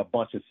recording a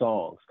bunch of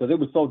songs, because it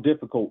was so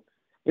difficult.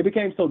 It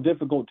became so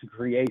difficult to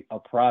create a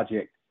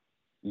project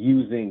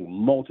using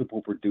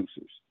multiple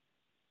producers,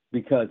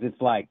 because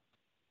it's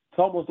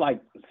almost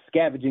like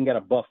scavenging at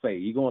a buffet.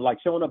 You're going like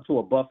showing up to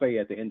a buffet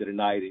at the end of the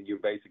night, and you're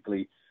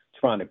basically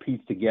trying to piece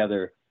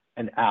together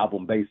an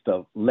album based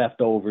of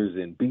leftovers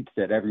and beats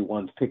that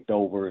everyone's picked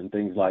over and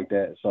things like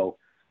that. So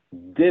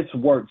this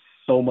works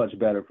so much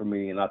better for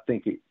me, and I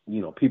think it,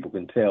 people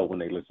can tell when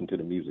they listen to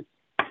the music.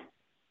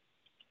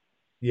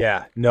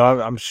 Yeah, no,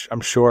 I'm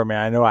sure, man.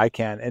 I know I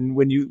can. And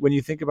when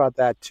you think about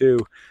that too,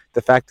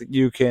 the fact that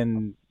you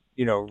can,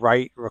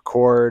 write,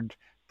 record,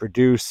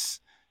 produce,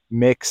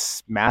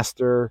 mix,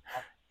 master,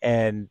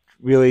 and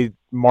really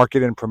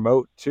market and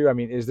promote too. I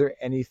mean, is there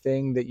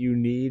anything that you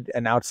need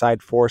an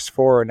outside force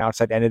for, an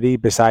outside entity,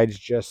 besides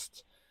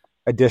just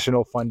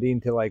additional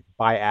funding to like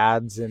buy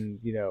ads and,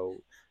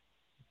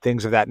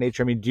 things of that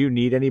nature? I mean, do you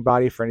need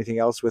anybody for anything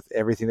else with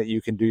everything that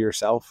you can do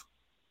yourself?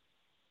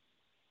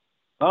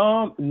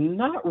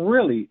 Not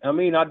really. I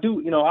mean, I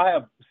do, I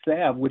have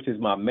Sav, which is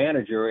my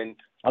manager, and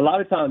a lot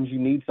of times you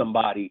need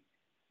somebody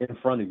in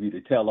front of you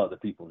to tell other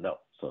people no,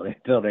 so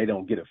they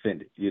don't get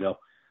offended,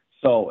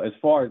 So as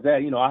far as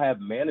that, I have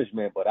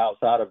management, but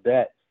outside of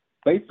that,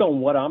 based on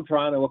what I'm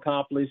trying to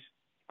accomplish,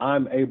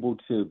 I'm able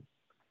to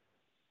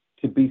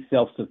be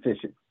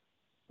self-sufficient.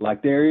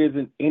 Like there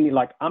isn't any,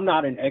 like I'm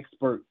not an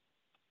expert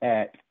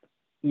at,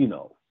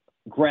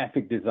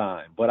 graphic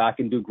design, but I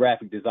can do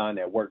graphic design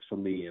that works for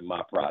me in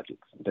my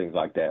projects and things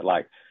like that.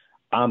 Like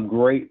I'm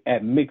great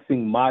at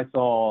mixing my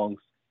songs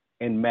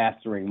and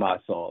mastering my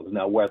songs.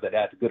 Now, whether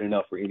that's good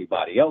enough for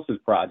anybody else's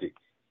project,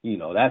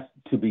 that's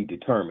to be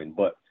determined.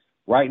 But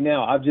right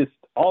now,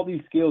 all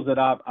these skills that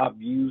I've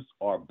used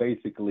are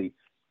basically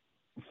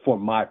for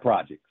my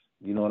projects.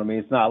 You know what I mean?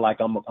 It's not like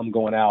I'm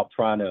going out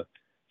trying to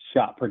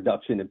shop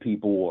production to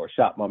people or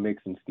shop my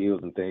mixing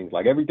skills and things.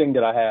 Like everything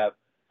that I have,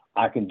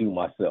 I can do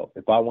myself.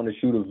 If I want to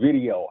shoot a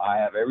video, I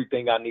have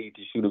everything I need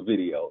to shoot a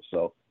video.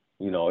 So,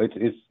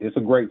 it's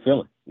a great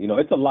feeling.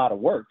 It's a lot of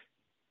work,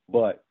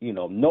 but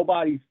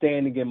nobody's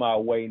standing in my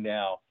way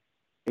now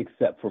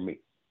except for me.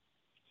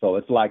 So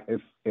it's like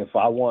if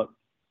I want,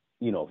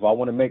 if I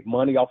want to make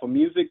money off of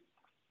music,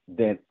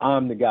 then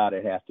I'm the guy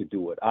that has to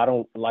do it. I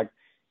don't like,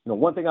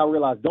 one thing I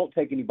realized, don't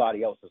take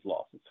anybody else's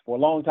losses. For a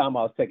long time,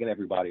 I was taking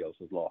everybody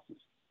else's losses.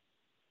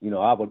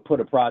 I would put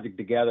a project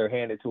together,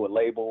 hand it to a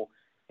label,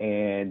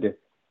 and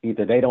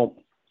either they don't,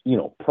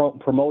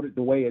 promote it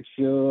the way it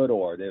should,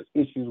 or there's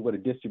issues with a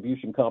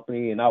distribution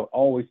company, and I would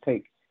always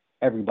take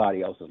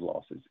everybody else's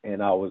losses.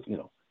 And I was,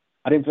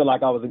 I didn't feel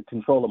like I was in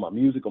control of my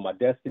music or my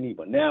destiny,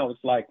 but now it's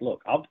like,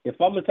 look, if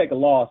I'm going to take a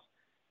loss,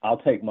 I'll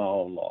take my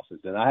own losses.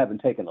 And I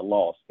haven't taken a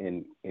loss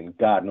in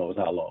God knows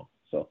how long.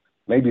 So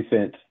maybe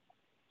since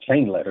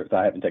Chain Letters,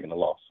 I haven't taken a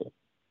loss. So.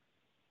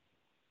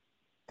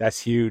 That's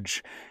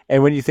huge.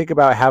 And when you think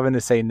about having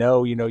to say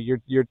no,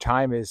 your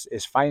time is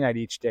finite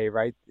each day,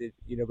 right?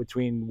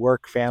 Between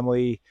work,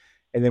 family,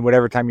 and then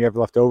whatever time you have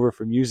left over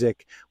for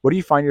music. What do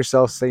you find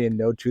yourself saying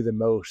no to the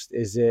most?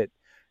 Is it,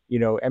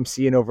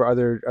 MCing over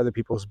other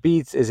people's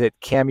beats? Is it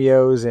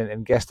cameos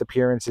and guest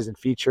appearances and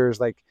features?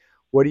 Like,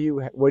 what do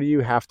you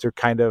have to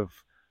kind of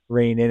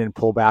rein in and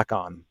pull back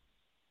on?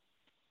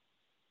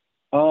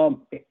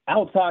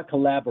 Outside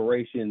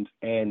collaborations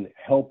and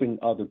helping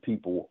other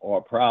people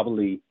are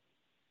probably,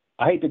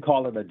 I hate to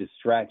call it a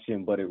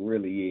distraction, but it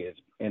really is.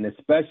 And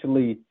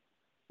especially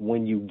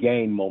when you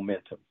gain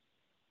momentum.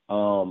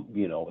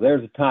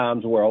 There's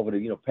times where over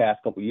the,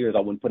 past couple of years, I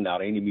wasn't putting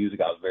out any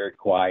music. I was very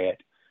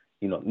quiet.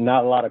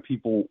 Not a lot of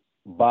people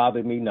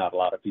bothered me. Not a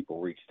lot of people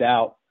reached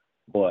out.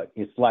 But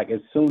it's like as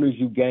soon as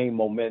you gain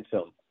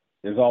momentum,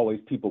 there's always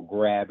people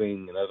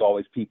grabbing, and there's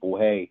always people,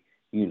 hey,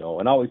 and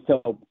I always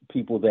tell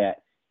people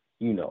that,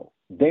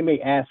 they may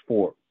ask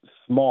for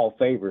small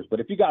favors, but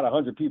if you got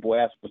 100 people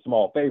ask for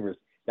small favors,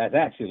 that's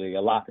actually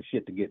a lot of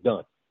shit to get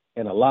done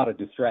and a lot of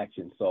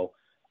distractions. So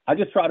I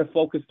just try to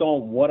focus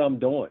on what I'm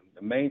doing.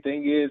 The main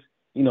thing is,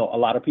 a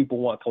lot of people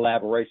want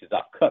collaborations.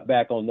 I've cut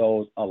back on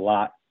those a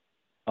lot.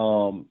 A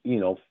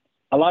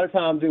lot of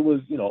times it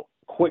was,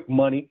 quick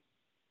money.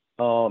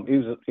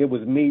 It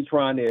was me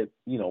trying to,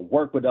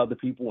 work with other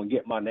people and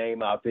get my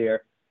name out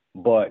there.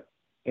 But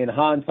in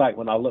hindsight,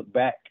 when I look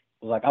back,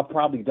 like I've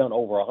probably done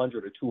over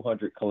 100 or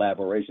 200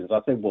 collaborations.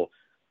 I think, well,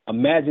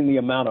 imagine the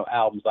amount of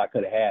albums I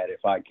could have had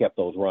if I kept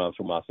those rhymes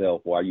for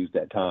myself or I used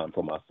that time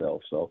for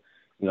myself. So,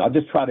 I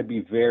just try to be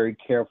very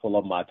careful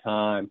of my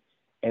time.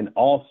 And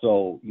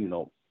also,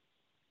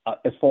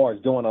 as far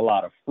as doing a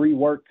lot of free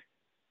work,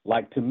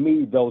 like to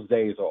me, those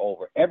days are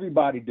over.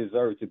 Everybody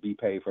deserves to be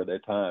paid for their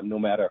time, no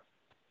matter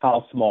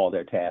how small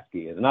their task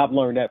is. And I've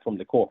learned that from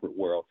the corporate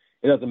world.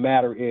 It doesn't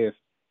matter if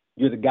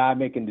you're the guy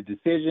making the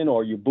decision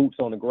or your boots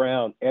on the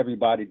ground.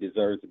 Everybody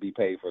deserves to be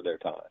paid for their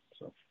time.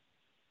 So.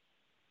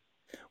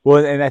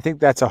 Well, and I think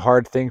that's a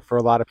hard thing for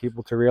a lot of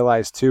people to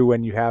realize too.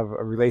 When you have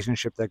a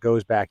relationship that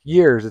goes back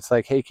years, it's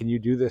like, hey, can you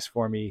do this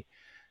for me?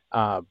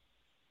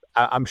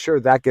 I'm sure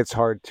that gets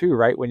hard too,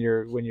 right? When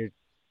you're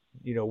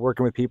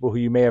working with people who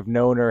you may have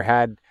known or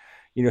had,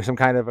 some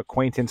kind of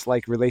acquaintance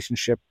like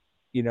relationship,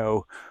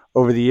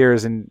 over the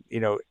years, and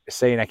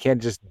saying I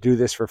can't just do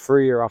this for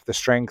free or off the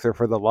strength or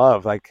for the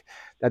love. Like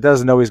that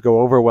doesn't always go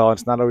over well.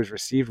 It's not always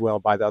received well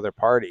by the other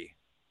party.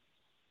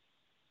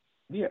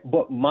 Yeah,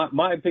 but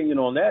my opinion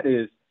on that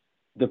is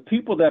the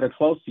people that are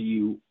close to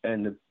you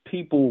and the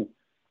people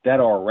that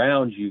are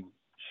around you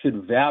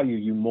should value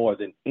you more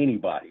than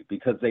anybody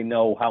because they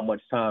know how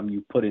much time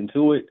you put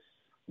into it.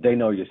 They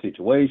know your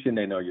situation.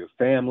 They know your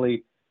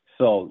family.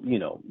 So,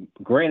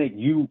 granted,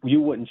 you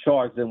wouldn't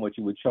charge them what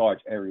you would charge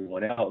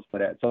everyone else,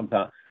 but at some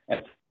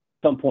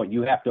point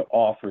you have to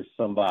offer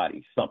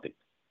somebody something,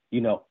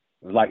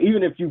 like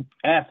even if you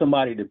ask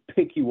somebody to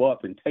pick you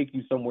up and take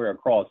you somewhere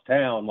across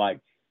town, like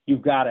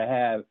you've got to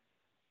have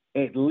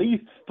at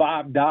least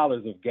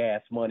 $5 of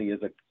gas money as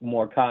a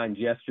more kind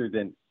gesture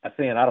than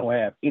saying I don't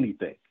have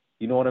anything.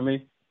 You know what I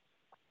mean?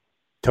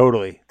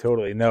 Totally.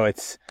 No,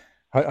 it's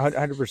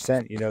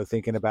 100%,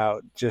 thinking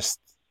about just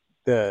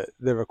the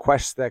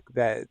requests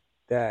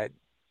that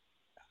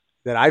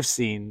I've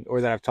seen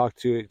or that I've talked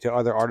to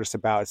other artists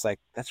about. It's like,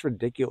 that's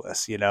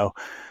ridiculous,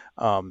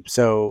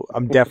 So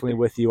I'm definitely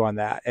with you on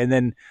that. And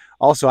then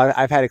also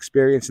I've had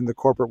experience in the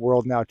corporate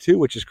world now too,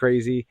 which is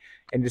crazy.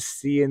 And just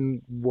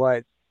seeing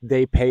what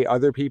they pay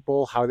other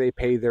people, how they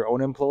pay their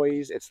own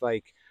employees. It's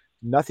like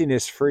nothing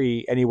is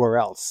free anywhere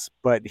else,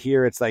 but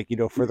here it's like,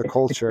 for the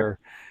culture.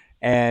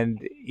 And,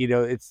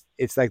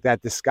 it's like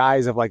that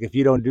disguise of like, if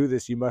you don't do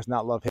this, you must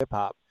not love hip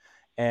hop.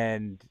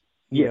 And,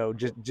 Yeah.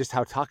 Just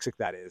how toxic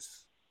that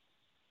is.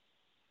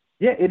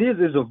 Yeah, it is.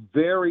 It's a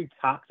very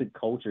toxic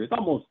culture. It's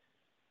almost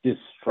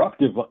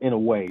destructive in a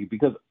way,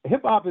 because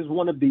hip hop is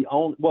one of the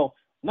only, well,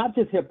 not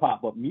just hip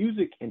hop, but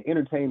music and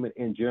entertainment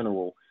in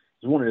general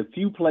is one of the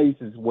few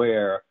places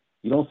where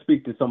you don't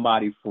speak to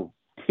somebody for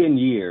 10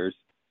 years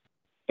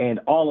and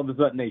all of a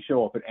sudden they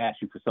show up and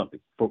ask you for something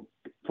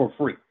for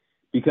free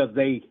because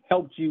they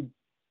helped you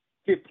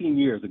 15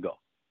 years ago.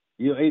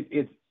 You know,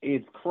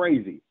 it's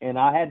crazy. And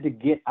I had to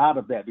get out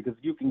of that, because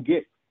you can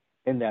get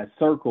in that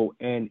circle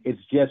and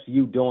it's just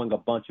you doing a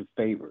bunch of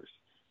favors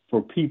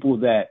for people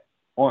that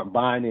aren't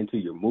buying into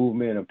your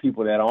movement, or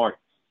people that aren't,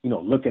 you know,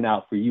 looking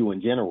out for you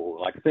in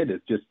general. Like I said,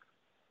 it's just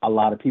a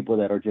lot of people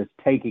that are just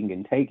taking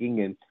and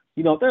taking, and,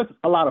 you know, there's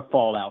a lot of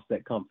fallouts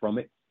that come from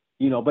it,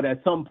 you know, but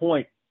at some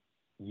point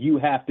you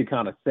have to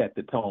kind of set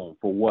the tone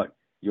for what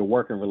your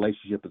working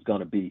relationship is going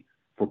to be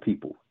for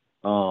people.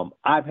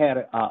 I've had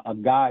a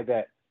guy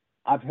that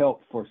I've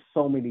helped for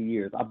so many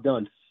years. I've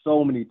done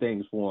so many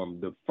things for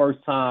him. The first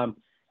time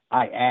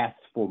I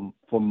asked for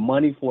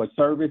money for a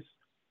service,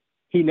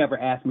 he never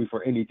asked me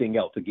for anything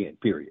else again,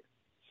 period.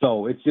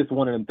 So it's just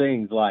one of them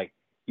things, like,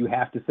 you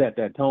have to set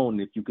that tone.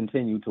 If you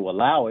continue to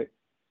allow it,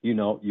 you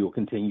know, you'll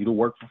continue to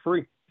work for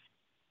free.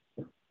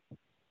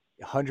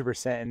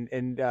 100%.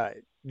 And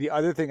the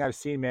other thing I've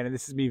seen, man, and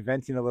this is me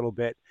venting a little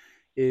bit,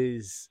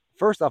 is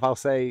first off, I'll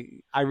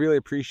say I really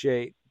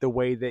appreciate the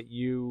way that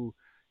you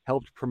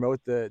helped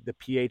promote the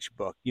PH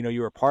book. You know,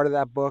 you were part of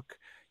that book.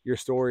 Your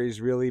stories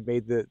really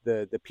made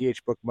the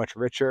PH book much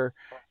richer.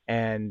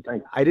 And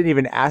Thanks. I didn't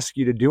even ask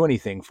you to do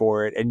anything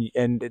for it.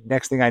 And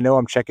next thing I know,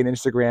 I'm checking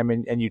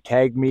Instagram, and you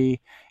tagged me,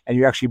 and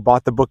you actually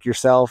bought the book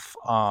yourself.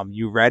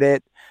 You read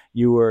it.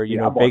 You were, you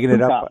Yeah, know, I bought bigging it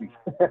two up. copies.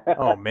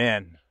 Oh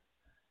man,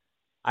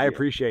 I Yeah.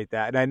 appreciate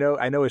that. And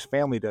I know his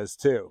family does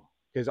too,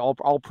 because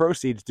all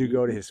proceeds do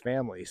go to Mhm. his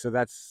family. So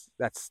that's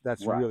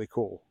Right. really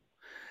cool.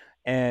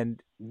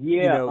 And,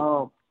 you Yeah.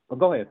 know,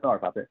 Go ahead. Sorry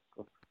about that.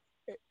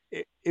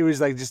 it was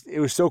like, just,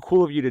 it was so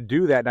cool of you to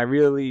do that, and I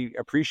really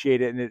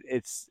appreciate it. And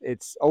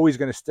it's always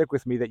going to stick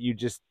with me that you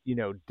just, you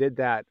know, did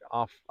that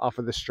off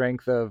of the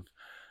strength of,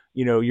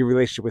 you know, your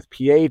relationship with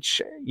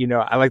PH. You know,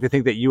 I like to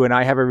think that you and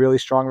I have a really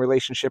strong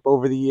relationship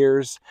over the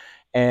years.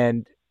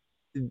 And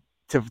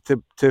to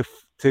to to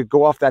to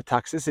go off that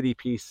toxicity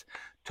piece,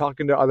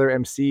 talking to other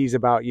MCs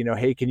about, you know,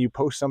 hey, can you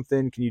post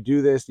something? Can you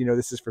do this? You know,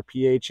 this is for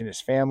PH and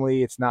his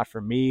family. It's not for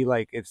me.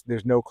 Like,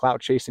 there's no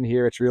clout chasing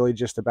here. It's really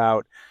just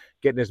about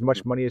getting as Mhm.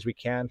 much money as we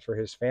can for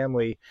his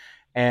family,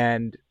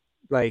 and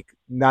like,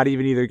 not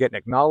even either getting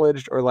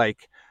acknowledged or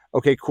like,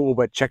 okay, cool,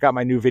 but check out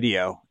my new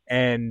video.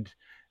 And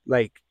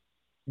like,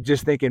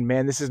 just thinking,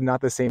 man, this is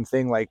not the same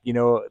thing. Like, you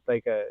know,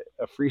 like a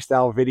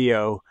freestyle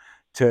video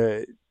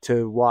to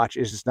watch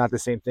is just not the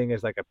same thing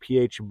as like a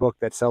PH book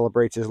that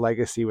celebrates his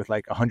legacy with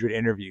like 100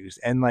 interviews.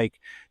 And like,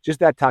 just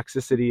that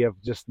toxicity of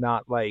just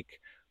not like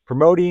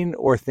promoting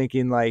or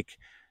thinking like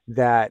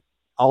that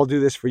I'll do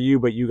this for you,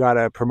 but you got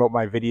to promote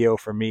my video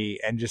for me.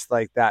 And just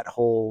like that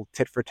whole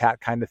tit for tat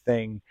kind of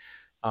thing.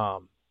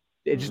 Um,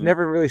 it just Mhm.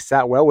 never really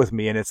sat well with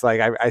me. And it's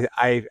like,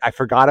 I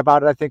forgot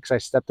about it, I think, because I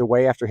stepped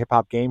away after Hip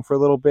Hop Game for a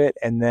little bit.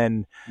 And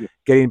then Yeah.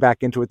 getting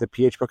back into it, the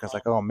PH book, I was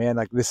like, oh man,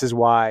 like, this is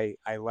why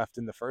I left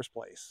in the first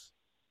place.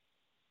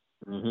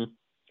 Mhm.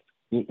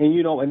 And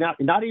you know, and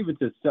not even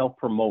to self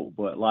promote,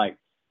 but like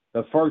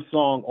the first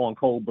song on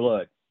Cold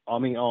Blood. I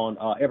mean, on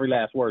Every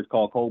Last Word is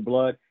called Cold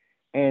Blood,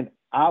 and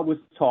I was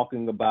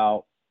talking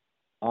about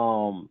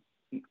um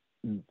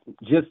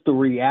just the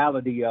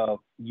reality of,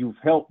 you've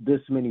helped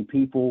this many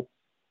people,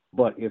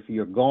 but if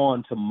you're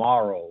gone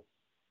tomorrow,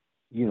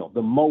 you know,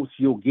 the most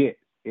you'll get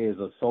is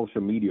a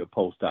social media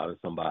post out of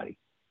somebody.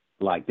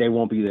 Like, they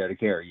won't be there to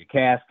carry your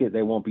casket.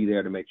 They won't be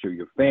there to make sure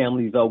your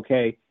family's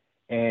okay.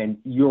 And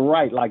you're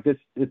right. Like, this,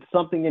 it's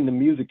something in the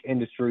music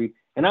industry.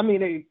 And I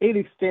mean, it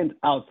extends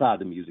outside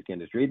the music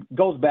industry. It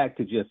goes back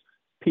to just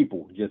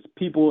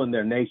people and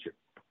their nature.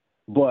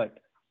 But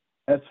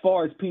as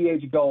far as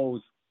PH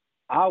goes,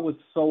 I was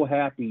so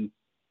happy,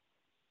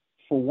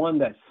 for one,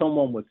 that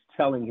someone was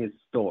telling his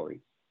story.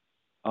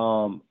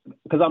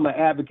 Because I'm an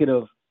advocate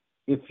of,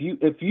 if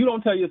you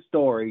don't tell your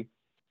story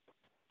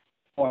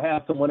or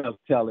have someone else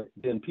tell it,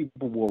 then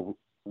people will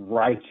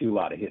write you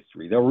out of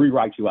history. They'll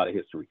rewrite you out of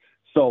history.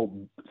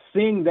 So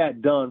seeing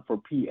that done for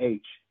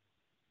PH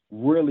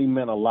really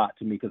meant a lot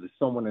to me, because it's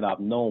someone that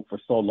I've known for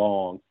so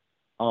long.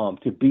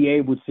 To be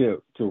able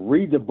to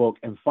read the book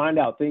and find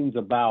out things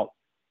about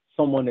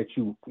someone that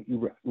you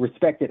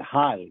respected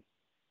highly,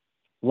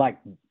 like,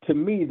 to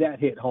me, that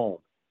hit home.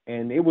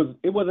 And it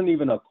wasn't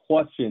even a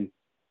question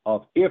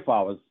of if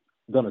I was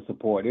gonna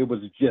support. It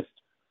was just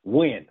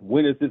when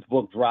is this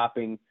book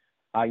dropping?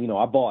 I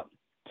bought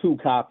two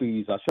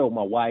copies. I showed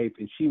my wife,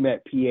 and she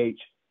met PH,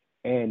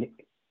 and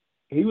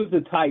he was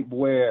the type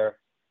where,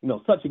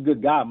 such a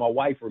good guy. My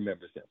wife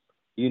remembers him.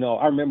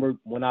 I remember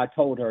when I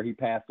told her he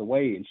passed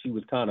away, and she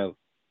was kind of,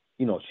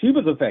 she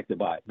was affected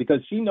by it, because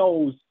she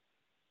knows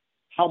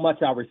how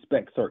much I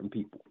respect certain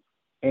people.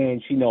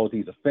 And she knows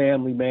he's a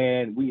family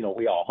man. We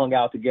all hung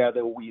out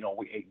together. We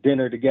ate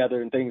dinner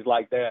together and things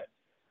like that.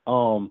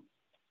 To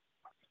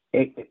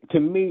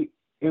me,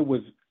 it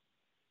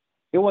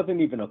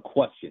wasn't even a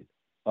question.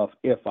 of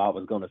if I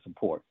was going to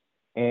support.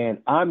 And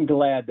I'm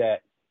glad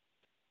that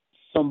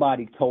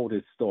somebody told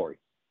his story.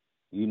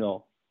 You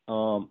know,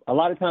 a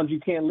lot of times you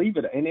can't leave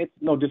it, and it's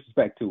no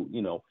disrespect to,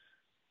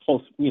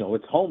 close,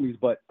 it's homies,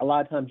 but a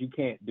lot of times you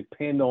can't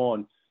depend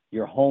on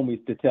your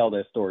homies to tell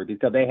their story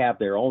because they have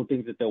their own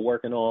things that they're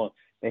working on.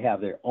 They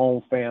have their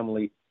own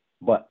family.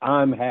 But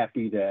I'm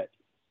happy that,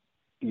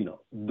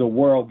 the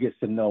world gets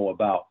to know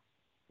about,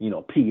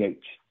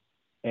 PH,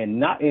 and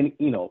not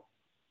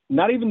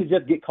even to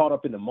just get caught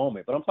up in the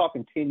moment, but I'm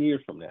talking 10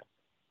 years from now,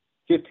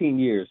 15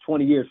 years,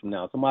 20 years from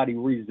now, somebody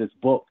reads this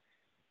book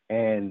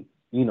and,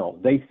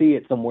 they see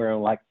it somewhere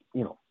and like,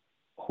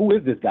 who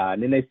is this guy?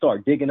 And then they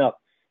start digging up,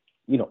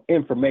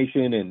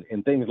 information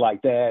and things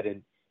like that.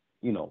 And,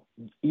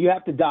 you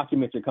have to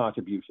document your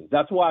contributions.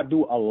 That's why I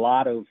do a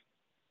lot of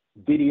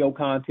video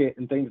content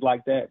and things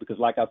like that, because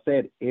like I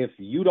said, if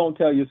you don't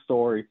tell your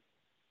story,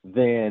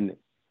 then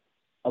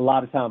a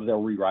lot of times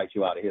they'll rewrite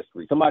you out of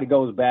history. Somebody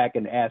goes back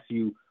and asks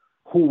you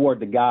who were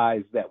the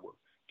guys that were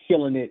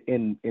killing it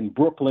in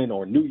Brooklyn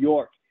or New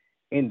York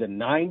in the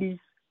 90s.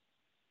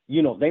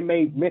 They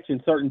may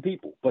mention certain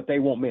people, but they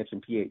won't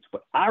mention PH.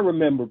 But I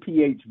remember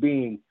PH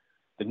being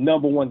the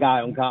number one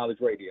guy on college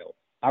radio.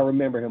 I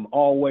remember him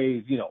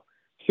always,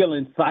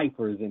 killing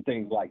ciphers and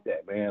things like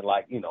that, man.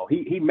 Like,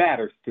 he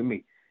matters to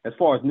me as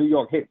far as New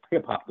York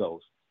hip hop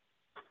goes.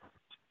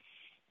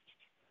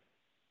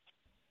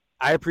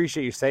 I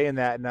appreciate you saying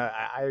that, and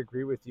I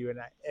agree with you.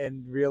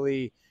 And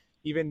really,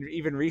 even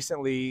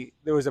recently,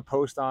 there was a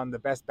post on the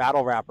best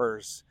battle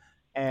rappers,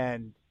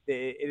 and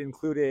it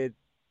included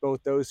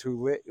both those who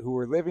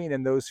were living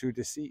and those who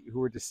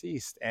were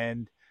deceased.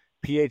 And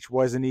PH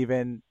wasn't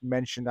even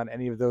mentioned on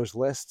any of those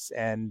lists,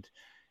 and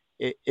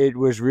it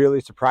was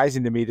really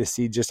surprising to me to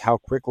see just how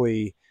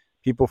quickly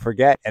people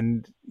forget.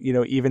 And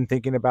even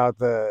thinking about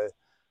the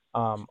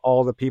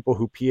all the people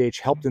who PH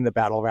helped in the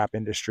battle rap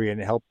industry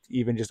and helped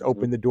even just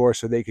open the door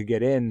so they could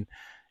get in,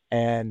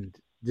 and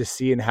just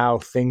seeing how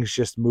things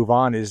just move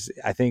on is,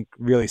 I think,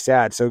 really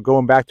sad. So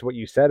going back to what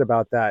you said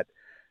about that,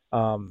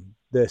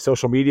 the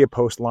social media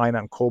post line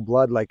on Cold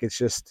Blood, like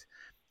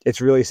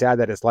it's really sad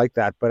that it's like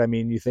that. But I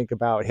mean, you think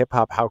about hip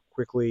hop, how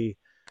quickly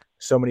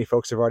so many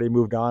folks have already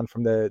moved on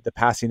from the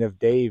passing of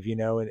Dave,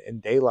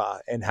 and De La,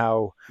 and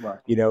how, Right.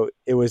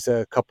 It was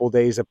a couple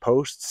days of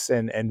posts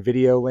and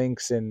video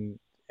links and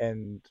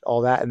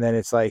all that. And then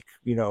it's like,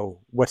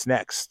 what's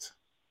next?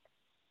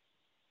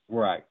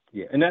 Right.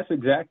 Yeah. And that's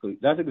exactly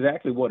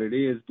what it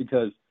is,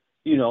 because,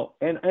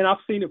 and I've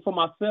seen it for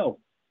myself.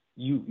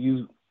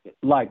 You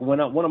like when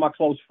one of my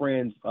close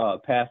friends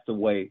passed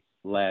away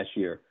last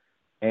year,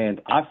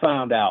 and I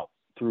found out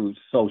through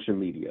social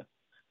media.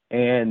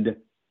 And,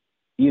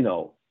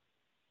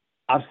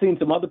 I've seen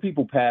some other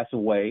people pass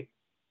away,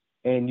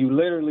 and you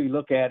literally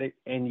look at it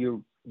and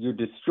you're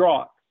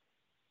distraught.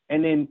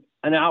 And then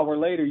an hour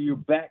later, you're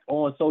back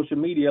on social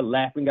media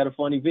laughing at a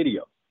funny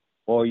video,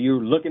 or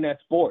you're looking at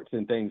sports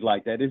and things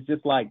like that. It's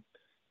just like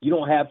you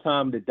don't have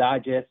time to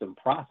digest and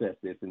process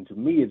this. And to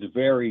me, it's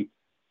very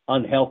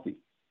unhealthy.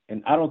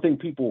 And I don't think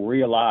people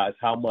realize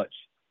how much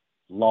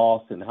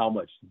loss and how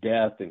much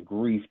death and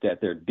grief that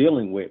they're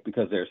dealing with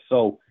because they're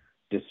so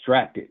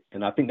distracted.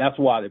 And I think that's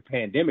why the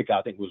pandemic,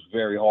 I think, was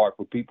very hard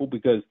for people,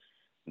 because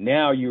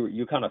now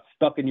you're kind of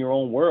stuck in your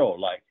own world.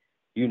 Like,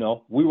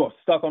 we were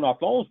stuck on our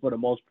phones for the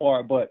most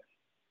part, but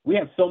we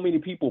have so many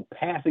people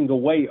passing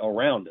away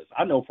around us.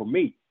 I know for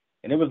me,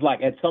 and it was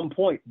like at some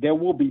point there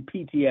will be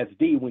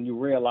PTSD when you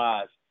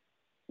realize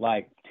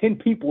like 10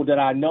 people that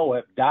I know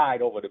have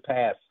died over the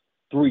past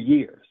 3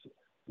 years,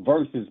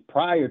 versus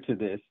prior to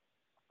this,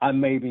 I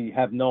maybe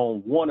have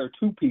known one or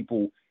two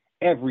people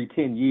every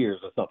 10 years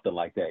or something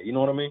like that. You know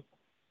what I mean?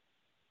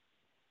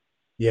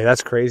 Yeah,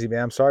 that's crazy,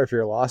 man. I'm sorry for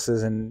your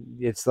losses. And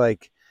it's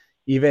like,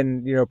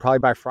 even, probably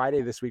by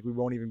Friday this week, we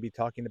won't even be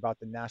talking about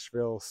the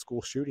Nashville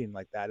school shooting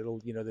like that. It'll,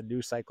 the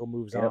news cycle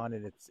moves Yep. on,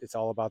 and it's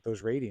all about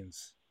those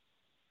ratings.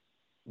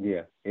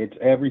 Yeah. It's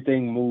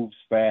everything moves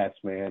fast,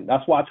 man.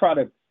 That's why I try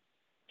to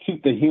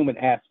keep the human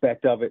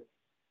aspect of it.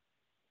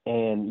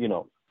 And,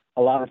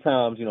 a lot of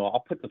times,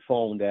 I'll put the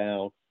phone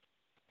down.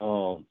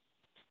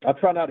 I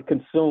try not to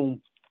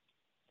consume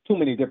too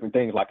many different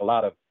things, like a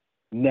lot of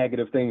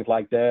negative things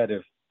like that.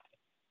 If,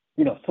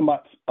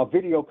 a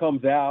video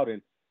comes out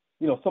and,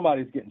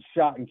 somebody's getting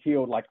shot and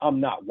killed, like, I'm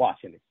not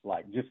watching it.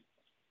 Like, just,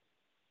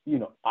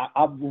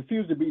 I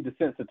refuse to be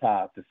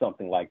desensitized to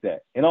something like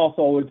that. And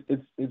also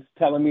it's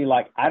telling me,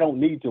 like, I don't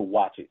need to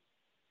watch it.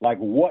 Like,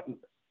 what,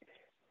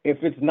 if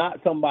it's not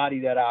somebody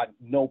that I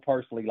know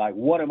personally, like,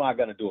 what am I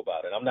going to do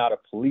about it? I'm not a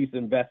police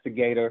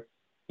investigator.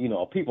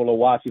 People are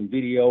watching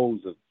videos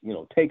of,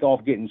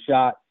 Takeoff getting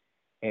shot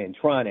and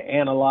trying to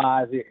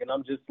analyze it. And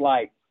I'm just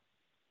like,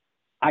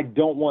 I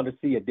don't want to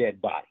see a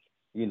dead body.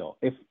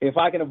 If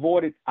I can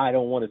avoid it, I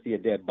don't want to see a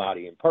dead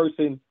body in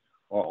person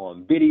or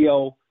on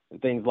video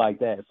and things like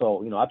that.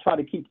 So, I try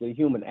to keep the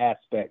human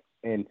aspect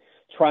and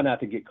try not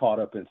to get caught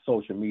up in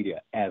social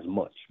media as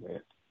much,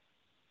 man.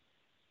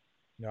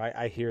 No,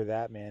 I hear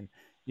that, man.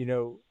 You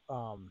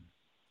know,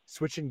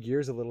 Switching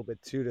gears a little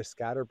bit too to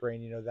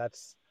Scatterbrain,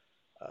 that's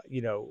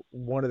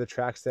one of the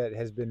tracks that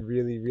has been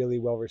really, really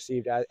well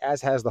received,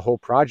 as has the whole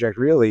project,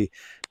 really.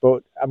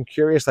 But I'm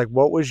curious, like,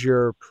 what was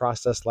your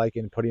process like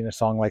in putting a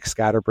song like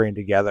Scatterbrain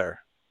together?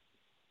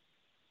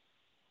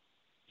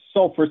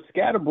 So for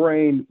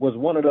Scatterbrain was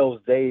one of those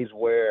days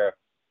where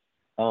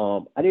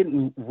I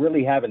didn't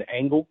really have an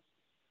angle.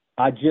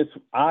 I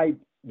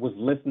was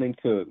listening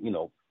to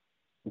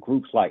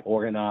groups like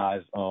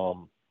Organized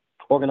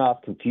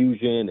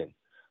Confusion and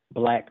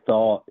Black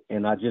Thought,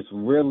 and I just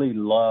really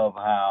love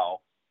how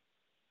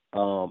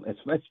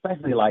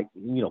especially like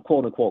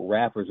quote unquote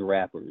rappers,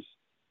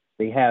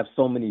 they have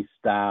so many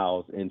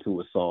styles into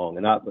a song,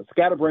 and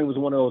Scatterbrain was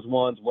one of those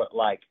ones where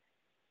like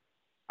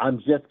I'm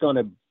just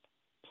gonna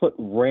put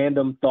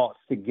random thoughts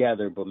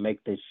together but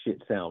make this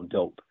shit sound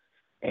dope.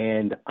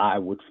 And I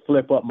would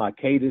flip up my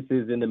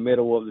cadences in the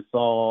middle of the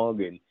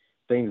song and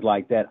things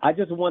like that. I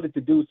just wanted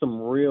to do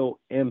some real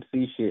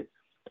MC shit.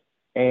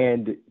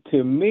 And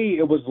to me,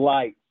 it was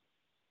like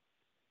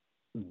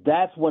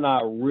that's when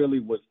I really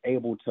was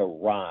able to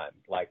rhyme.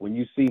 Like when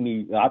you see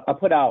me, I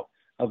put out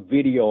a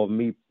video of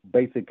me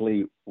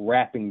basically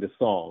rapping the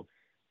song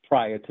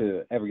prior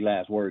to every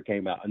last word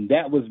came out. And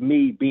that was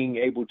me being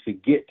able to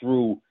get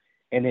through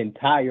an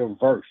entire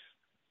verse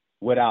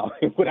without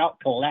without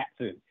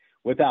collapsing,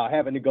 without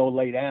having to go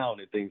lay down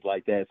and things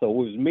like that. So it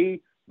was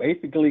me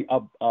basically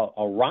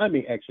a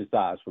rhyming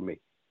exercise for me.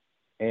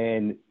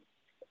 And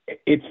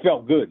it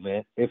felt good,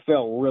 man. It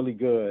felt really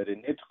good.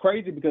 And it's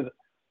crazy because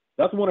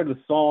that's one of the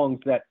songs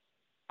that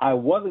I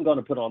wasn't going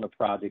to put on the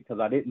project because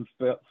I didn't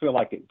feel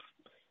like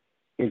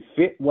it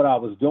fit what I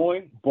was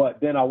doing. But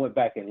then I went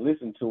back and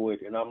listened to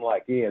it, and I'm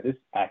like, yeah, this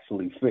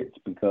actually fits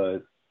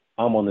because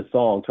I'm on the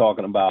song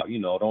talking about,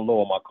 don't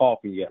lower my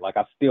coffin yet. Like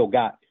I still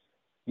got,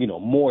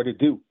 more to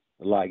do.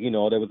 Like, there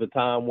was a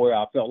time where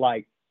I felt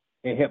like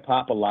in hip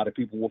hop, a lot of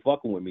people were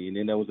fucking with me. And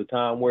then there was a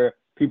time where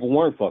people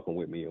weren't fucking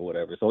with me or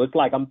whatever. So it's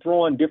like I'm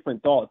throwing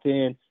different thoughts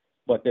in,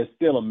 but there's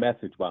still a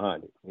message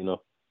behind it.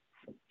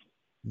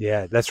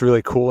 Yeah, that's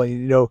really cool.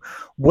 And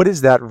what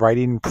is that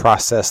writing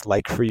process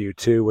like for you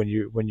too when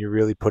you're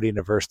really putting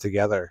a verse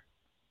together?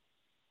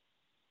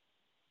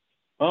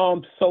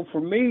 So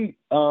for me,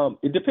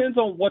 it depends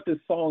on what the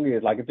song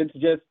is. Like if it's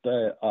just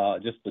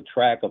the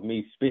track of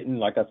me spitting,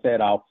 like I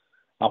said, I'll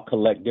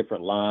collect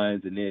different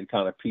lines and then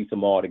kind of piece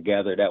them all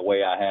together. That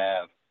way I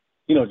have,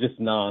 just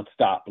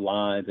nonstop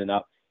lines, and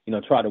I,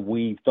 try to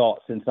weave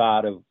thoughts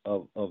inside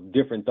of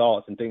different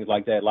thoughts and things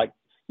like that. Like,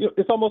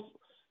 it's almost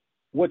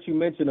what you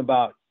mentioned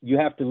about you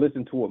have to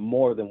listen to it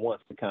more than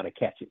once to kind of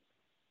catch it.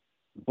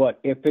 But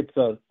if it's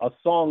a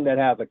song that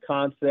has a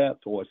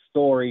concept or a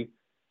story,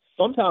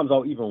 sometimes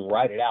I'll even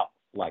write it out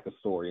like a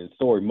story in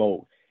story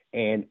mode.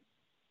 And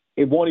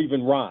it won't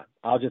even rhyme.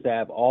 I'll just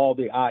have all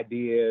the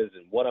ideas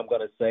and what I'm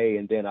going to say,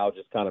 and then I'll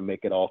just kind of make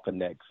it all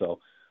connect. So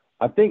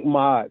I think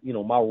my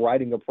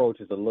writing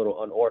approach is a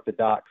little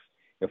unorthodox.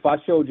 If I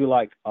showed you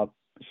like a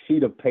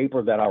sheet of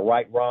paper that I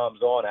write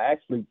rhymes on, I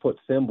actually put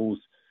symbols,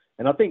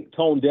 and I think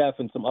Tone Deaf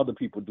and some other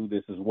people do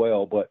this as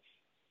well, but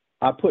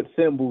I put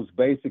symbols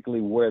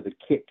basically where the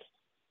kick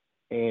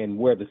and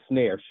where the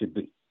snare should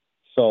be.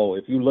 So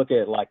if you look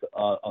at like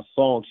a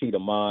song sheet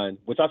of mine,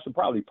 which I should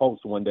probably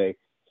post one day,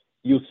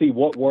 you'll see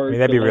what I words mean,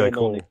 that'd should be really land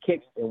on cool. the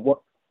kick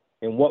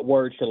and what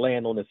words should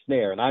land on the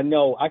snare. And I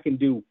know I can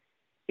do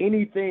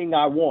anything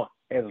I want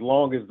as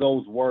long as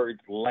those words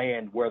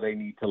land where they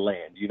need to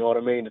land. You know what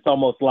I mean? It's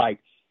almost like,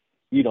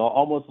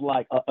 almost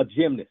like a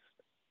gymnast.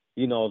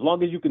 As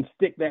long as you can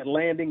stick that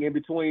landing in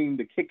between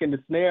the kick and the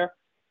snare,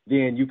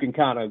 then you can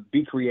kind of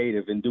be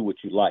creative and do what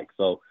you like.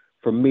 So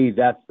for me,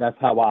 that's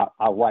how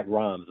I write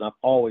rhymes. And I've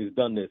always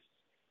done this.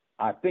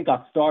 I think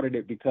I started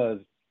it because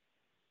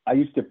I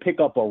used to pick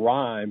up a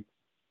rhyme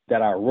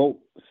that I wrote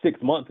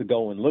 6 months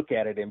ago and look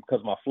at it, and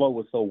because my flow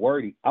was so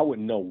wordy, I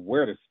wouldn't know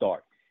where to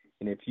start.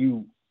 And if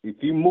you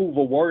move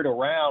a word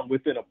around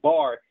within a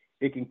bar,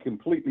 it can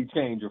completely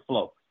change your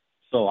flow.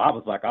 So I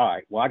was like, all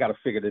right, well, I got to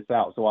figure this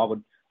out. So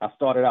I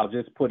started out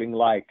just putting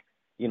like,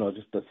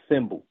 just a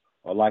symbol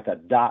or like a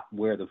dot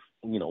where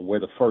where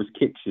the first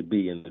kick should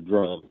be in the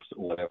drums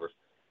or whatever,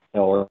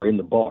 or in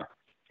the bar.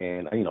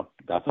 And,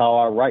 that's how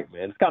I write,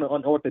 man. It's kind of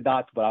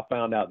unorthodox, but I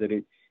found out that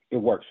it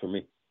works for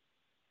me.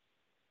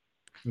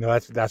 No,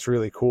 that's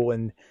really cool.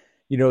 And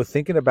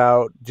thinking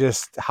about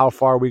just how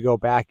far we go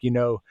back,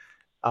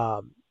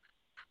 um,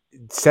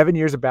 7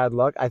 years of bad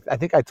luck. I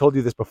think I told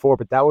you this before,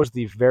 but that was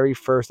the very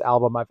first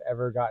album I've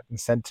ever gotten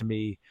sent to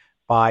me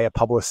by a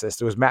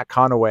publicist. It was Matt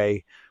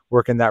Conaway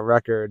working that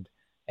record,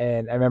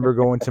 and I remember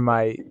going to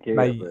my Yeah,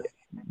 my man.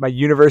 my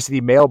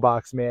university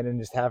mailbox, man, and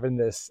just having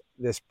this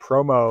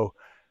promo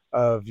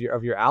of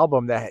your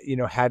album that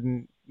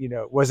hadn't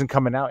wasn't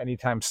coming out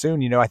anytime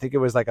soon. I think it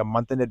was like a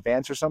month in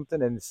advance or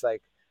something, and it's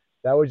like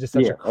that was just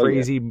such Yeah. a Oh, yeah.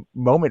 crazy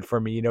moment for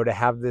me, to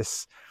have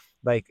this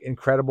like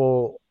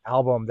incredible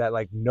album that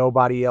like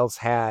nobody else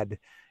had,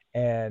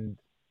 and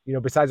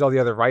besides all the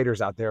other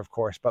writers out there, of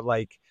course, but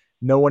like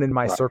no one in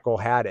my Right. circle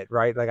had it,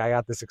 right? Like I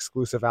got this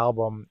exclusive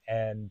album,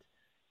 and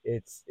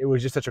it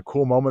was just such a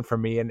cool moment for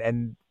me.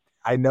 And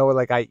I know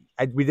like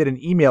we did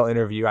an email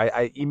interview.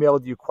 I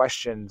emailed you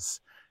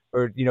questions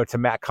or, to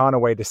Matt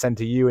Conaway to send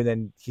to you. And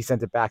then he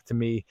sent it back to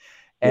me.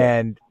 Yeah.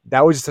 And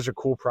that was just such a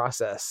cool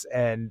process.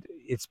 And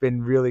it's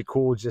been really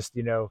cool just,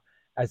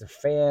 as a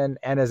fan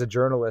and as a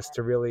journalist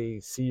to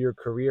really see your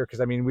career. Cause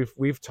I mean,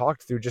 we've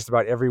talked through just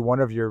about every one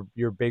of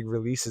your big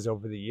releases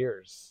over the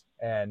years.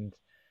 And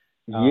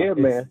Yeah, it's,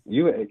 man.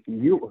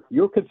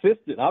 You're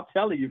consistent. I'm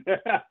telling you.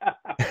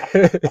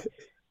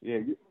 Yeah,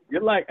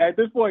 you're like at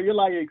this point, you're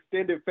like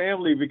extended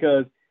family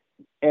because,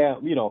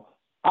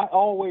 I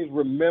always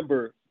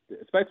remember,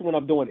 especially when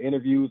I'm doing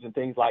interviews and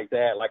things like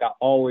that. Like I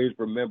always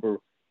remember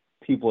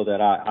people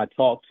that I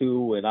talk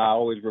to, and I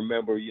always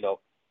remember,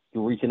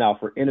 reaching out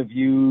for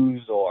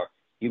interviews or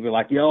even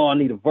like, yo, I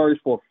need a verse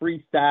for a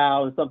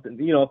freestyle and something.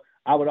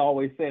 I would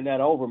always send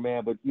that over,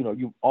 man. But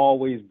you've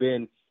always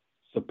been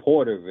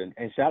supportive,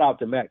 and shout out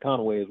to Matt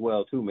Conaway as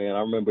well too, man.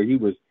 I remember he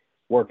was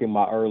working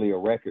my earlier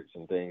records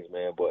and things,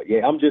 man. But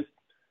yeah, I'm just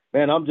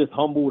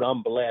humbled.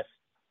 I'm blessed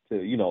to,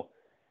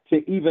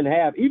 to even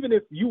have, even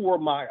if you were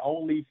my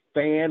only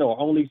fan or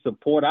only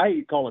supporter. I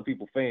hate calling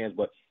people fans,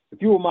 but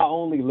if you were my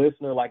only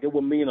listener, like it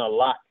would mean a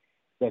lot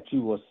that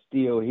you were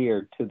still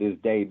here to this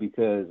day,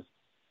 because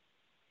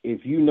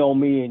if you know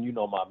me and you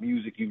know my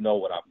music, you know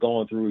what I've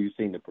gone through, you've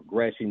seen the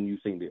progression,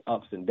 you've seen the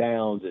ups and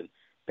downs, and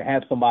to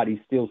have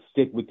somebody still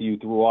stick with you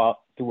throughout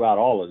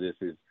all of this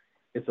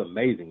it's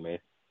amazing, man.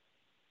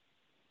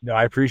 no,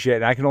 I appreciate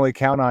it. I can only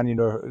count on,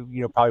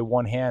 probably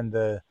one hand,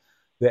 the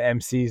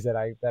MCs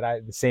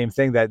the same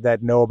thing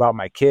that know about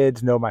my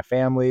kids, know my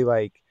family.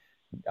 Like,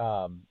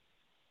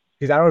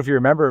 because I don't know if you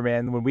remember,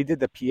 man, when we did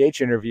the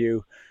PH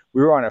interview,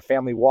 we were on a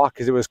family walk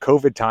because it was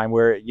COVID time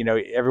where,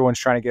 everyone's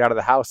trying to get out of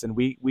the house. And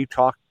we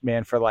talked,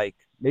 man, for like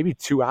maybe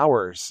 2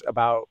 hours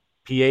about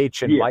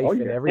PH and Yeah. Oh life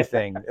and yeah.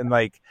 everything. And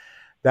like,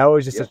 that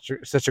was just Yeah.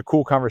 such a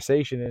cool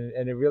conversation.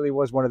 And it really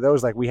was one of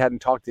those, like we hadn't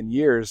talked in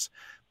years,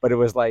 but it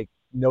was like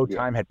no Yeah.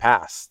 time had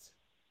passed.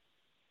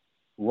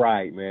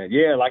 Right, man.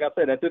 Yeah, like I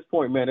said, at this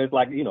point, man, it's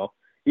like,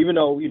 even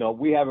though,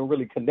 we haven't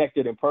really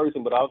connected in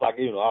person, but I was like,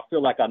 I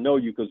feel like I know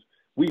you because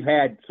we've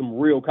had some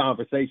real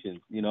conversations,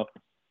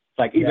 It's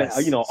like even, Yes,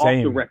 off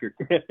the same. record.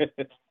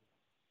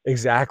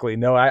 Exactly.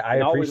 No, I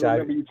And I always appreciate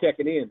remember you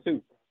checking in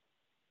too.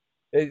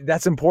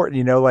 that's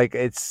important, like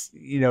it's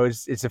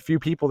a few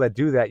people that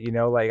do that,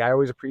 like I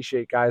always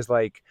appreciate guys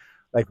like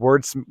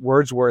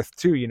Wordsworth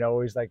too,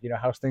 always like,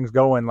 how's things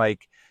going?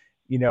 Like,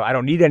 I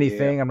don't need Yeah.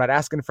 anything. I'm not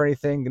asking for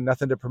anything,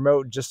 nothing to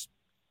promote, just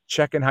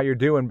checking how you're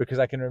doing. Because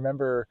I can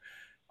remember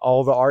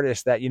all the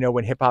artists that,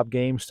 when hip hop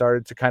games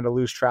started to kind of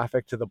lose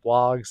traffic to the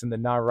blogs and the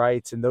not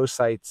rights and those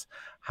sites,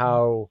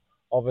 how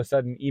all of a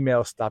sudden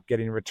emails stop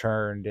getting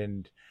returned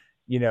and,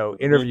 Hmm.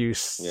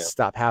 interviews Yeah.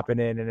 stop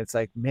happening. And it's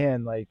like,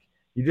 man, like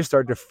you just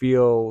start to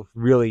feel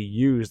really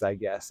used, I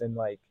guess. And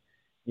like,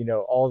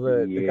 all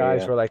the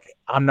guys Yeah. were like,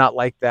 I'm not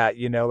like that,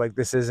 like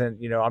this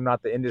isn't, I'm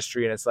not the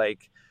industry. And it's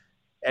like,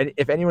 and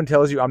if anyone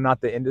tells you I'm not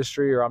the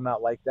industry or I'm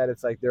not like that,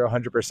 it's like they're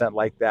 100%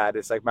 like that.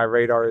 It's like my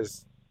radar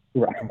is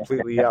Right.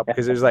 completely up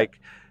because there's like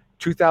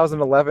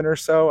 2011 or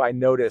so, I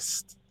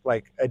noticed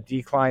like a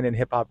decline in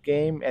hip hop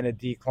game and a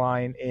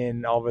decline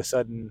in all of a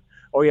sudden,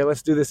 oh yeah,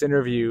 let's do this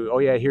interview. Oh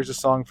yeah, here's a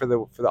song for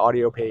the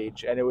audio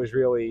page, and it was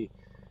really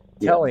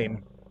Yeah.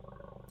 telling.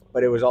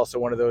 But it was also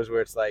one of those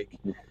where it's like,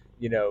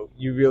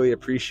 you really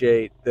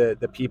appreciate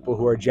the people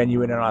who are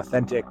genuine and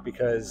authentic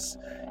because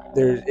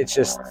it's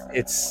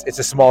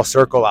a small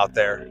circle out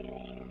there.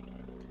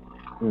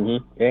 Hmm.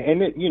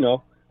 And it,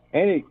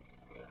 and it,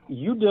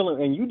 you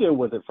deal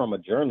with it from a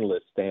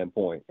journalist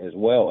standpoint as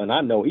well. And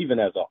I know even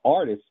as an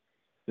artist,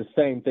 the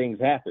same things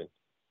happen.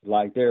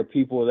 Like there are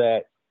people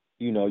that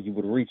you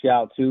would reach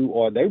out to,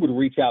 or they would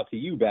reach out to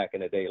you back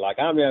in the day. Like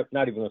I'm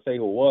not even gonna say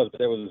who it was, but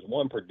there was this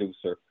one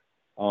producer.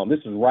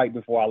 This was right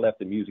before I left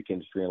the music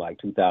industry in like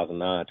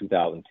 2009,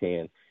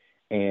 2010,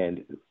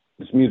 and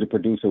this music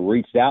producer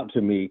reached out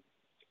to me,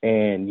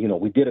 and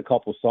we did a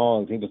couple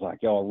songs. He was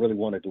like, "Yo, I really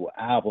want to do an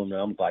album,"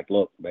 and I'm like,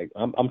 "Look, babe,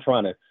 I'm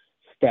trying to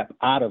step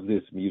out of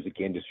this music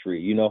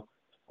industry.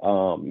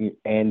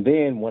 And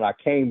then when I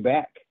came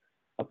back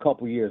a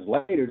couple years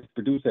later, this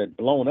producer had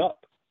blown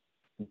up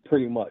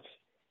pretty much.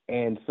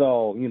 And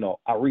so,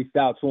 I reached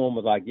out to him,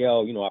 was like,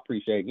 yo, I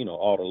appreciate,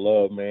 all the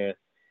love, man.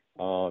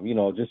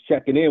 Just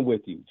checking in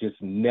with you.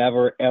 Just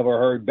never, ever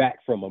heard back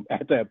from him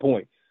at that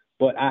point.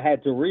 But I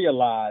had to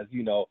realize,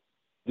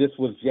 this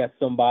was just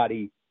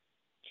somebody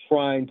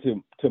trying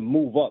to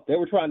move up. They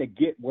were trying to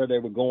get where they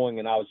were going,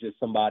 and I was just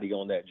somebody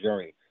on that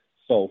journey.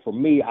 So for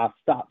me, I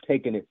stopped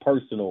taking it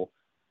personal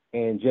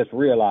and just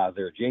realized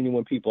there are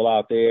genuine people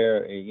out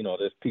there, and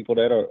there's people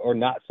that are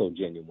not so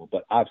genuine.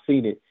 But I've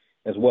seen it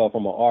as well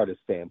from an artist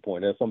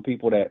standpoint. There's some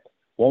people that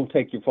won't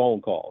take your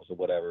phone calls or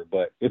whatever.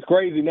 But it's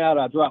crazy now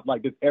that I drop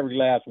like this every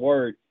last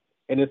word,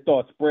 and it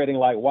starts spreading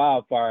like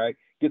wildfire. I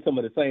get some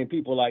of the same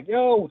people like,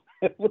 yo,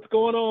 what's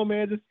going on,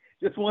 man?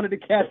 Just wanted to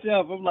catch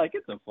up. I'm like,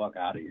 get the fuck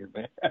out of here,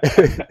 man.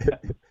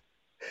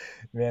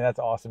 Man, that's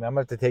awesome. I'm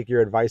gonna have to take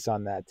your advice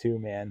on that too,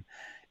 man.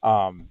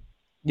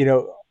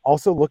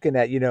 Also looking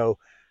at,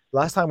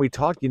 last time we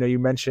talked, you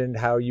mentioned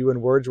how you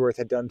and Wordsworth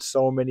had done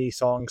so many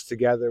songs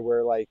together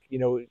where like,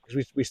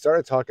 'cause we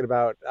started talking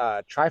about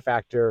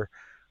Trifactor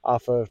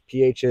off of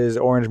PH's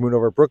Orange Moon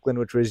Over Brooklyn,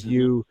 which was Mm-hmm.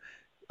 you,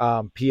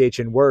 PH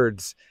and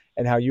Words,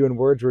 and how you and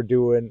Words were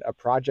doing a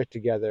project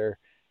together.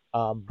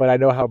 But I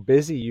know how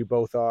busy you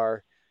both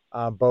are,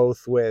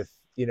 both with,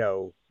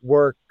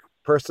 work,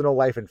 personal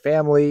life and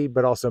family,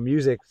 but also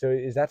music. So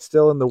is that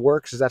still in the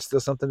works? Is that still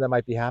something that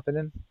might be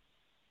happening?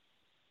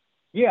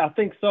 Yeah, I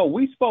think so.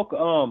 We spoke.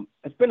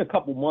 It's been a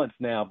couple months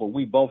now, but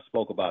we both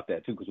spoke about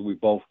that too because we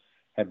both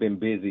have been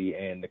busy,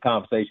 and the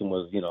conversation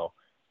was,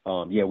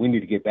 yeah, we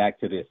need to get back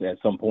to this at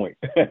some point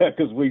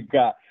because we've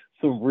got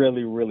some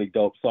really, really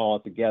dope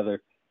songs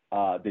together.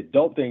 The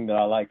dope thing that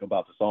I like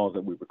about the songs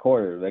that we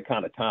recorded, they're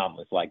kind of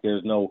timeless. Like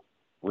there's no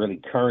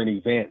really current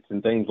events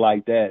and things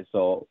like that.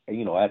 So,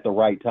 at the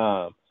right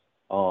time,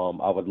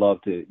 I would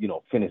love to,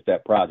 finish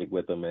that project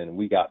with them. And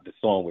we got the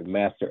song with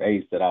Master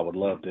Ace that I would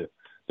love to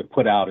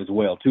put out as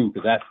well too,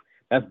 because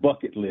that's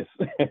bucket list.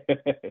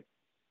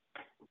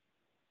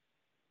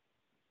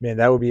 Man,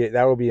 that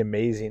would be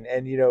amazing.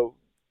 And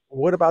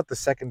what about the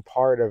second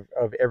part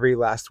of Every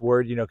Last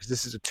Word? Because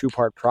this is a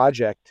two-part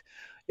project.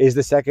 Is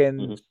the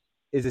second Mhm.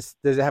 is this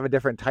does it have a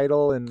different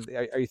title? And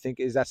are you think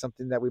is that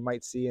something that we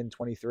might see in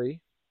 23?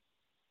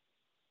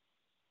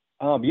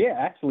 Yeah,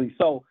 actually,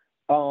 so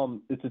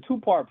it's a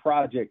two-part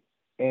project,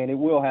 and it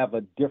will have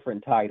a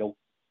different title,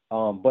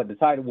 but the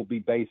title will be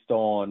based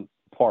on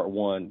part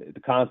one. The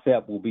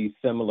concept will be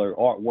similar,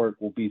 artwork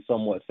will be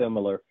somewhat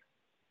similar.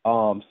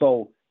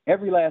 So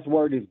every last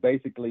word is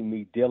basically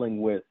me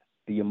dealing with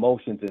the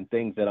emotions and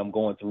things that I'm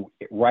going through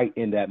right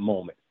in that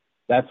moment.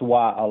 That's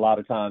why a lot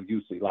of times,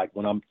 usually, like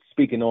when I'm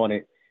speaking on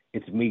it,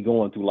 it's me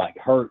going through like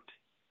hurt,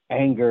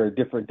 anger,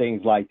 different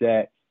things like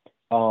that.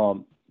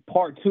 Um,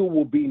 Part two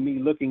will be me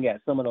looking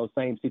at some of those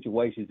same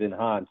situations in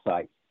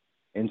hindsight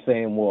and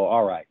saying, well,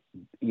 all right,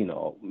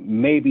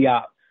 maybe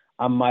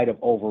I might have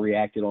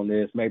overreacted on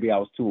this. Maybe I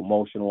was too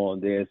emotional on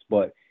this,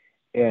 but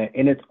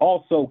and it's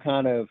also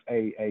kind of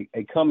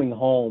a coming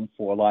home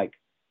for like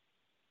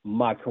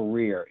my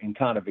career and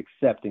kind of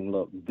accepting,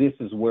 look, this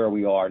is where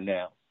we are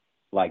now.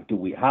 Like,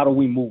 how do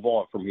we move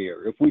on from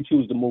here? If we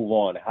choose to move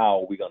on, how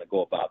are we going to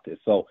go about this?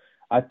 So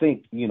I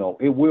think,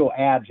 it will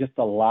add just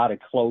a lot of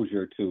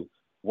closure to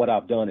what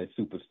I've done at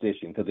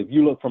Superstition. Because if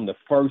you look from the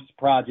first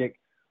project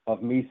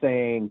of me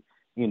saying,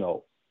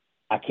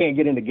 I can't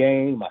get in the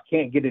game, I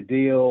can't get a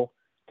deal,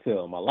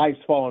 to my life's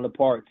falling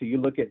apart, till you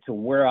look at to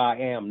where I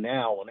am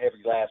now on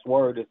every last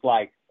word, it's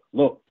like,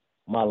 look,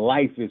 my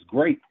life is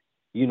great.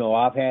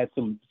 I've had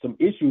some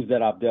issues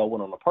that I've dealt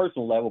with on a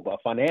personal level, but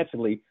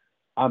financially,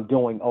 I'm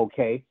doing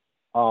okay.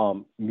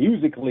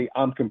 Musically,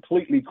 I'm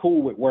completely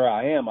cool with where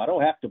I am. I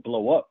don't have to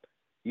blow up.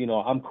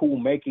 I'm cool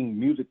making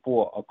music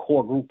for a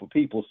core group of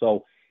people.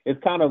 So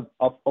it's kind of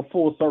a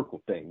full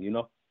circle thing.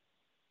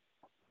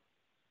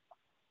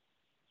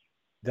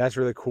 That's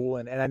really cool.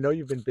 And I know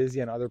you've been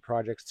busy on other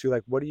projects too.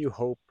 Like, what do you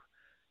hope,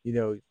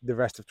 the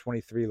rest of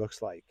 23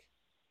 looks like?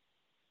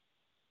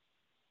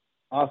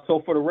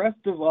 So for the rest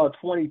of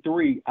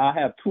 23, I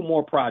have two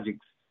more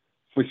projects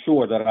for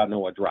sure that I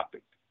know are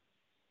dropping.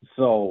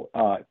 So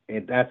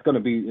and that's going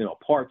to be,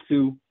 part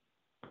two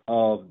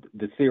of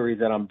the series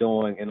that I'm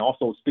doing, and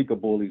also Speaker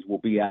Bullies will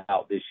be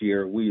out this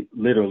year. We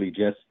literally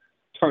just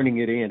turning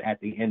it in at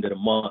the end of the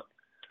month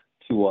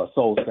to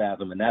Soul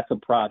Spasm, and that's a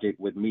project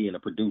with me and a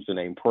producer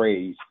named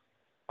Praise.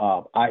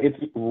 It's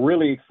a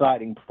really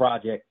exciting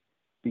project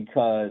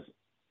because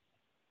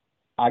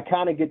I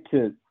kind of get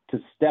to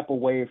step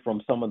away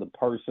from some of the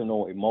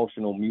personal,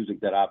 emotional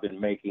music that I've been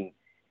making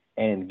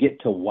and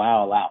get to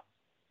wow out.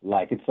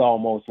 Like it's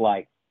almost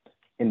like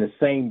in the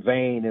same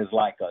vein as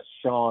like a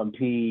Sean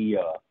P,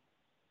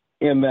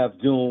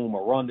 MF Doom,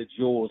 or Run the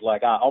Jewels.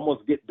 Like I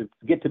almost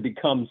get to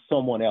become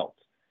someone else.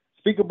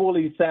 Speaker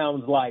Bully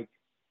sounds like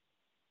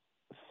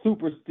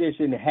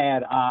Superstition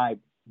had I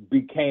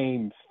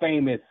became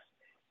famous,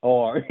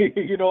 or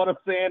you know what I'm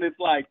saying? It's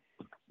like,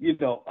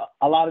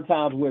 a lot of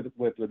times with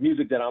the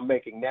music that I'm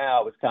making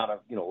now, it's kind of,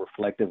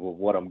 reflective of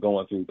what I'm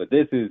going through. But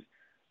this is,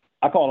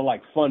 I call it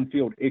like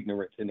fun-filled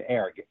ignorance and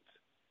arrogance.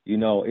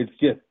 It's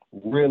just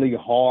really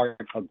hard,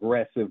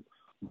 aggressive,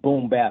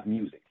 boom bap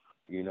music,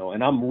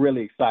 and I'm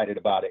really excited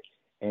about it.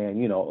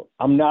 And,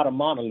 I'm not a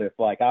monolith.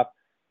 Like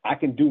I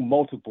can do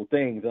multiple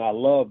things. And I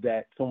love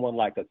that someone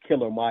like a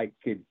Killer Mike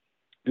could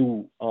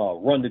do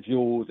Run the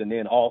Jewels and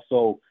then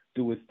also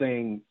do his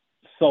thing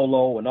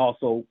solo and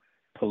also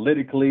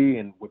politically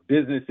and with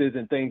businesses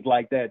and things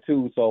like that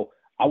too. So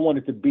I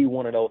wanted to be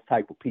one of those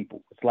type of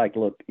people. It's like,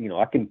 look,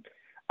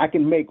 I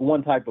can make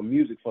one type of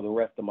music for the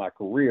rest of my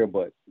career,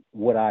 but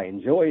would I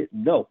enjoy it?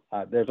 No.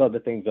 There's other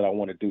things that I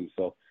want to do.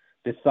 So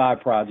this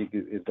side project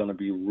is going to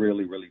be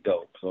really, really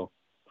dope. So,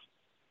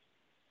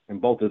 and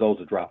both of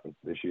those are dropping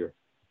this year.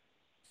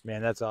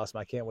 Man, that's awesome.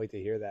 I can't wait to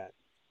hear that.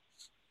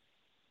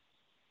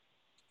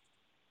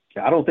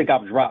 I don't think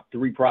I've dropped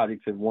three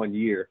projects in 1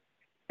 year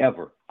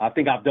ever. I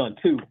think I've done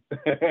two.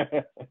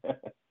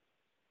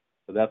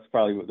 So that's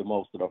probably the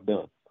most that I've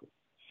done.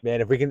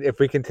 Man, if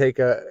we can take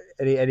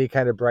any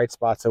kind of bright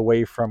spots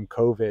away from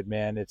COVID,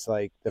 man, it's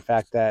like the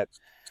fact that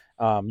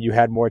you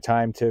had more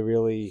time to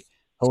really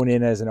hone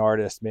in as an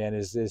artist, man,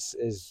 is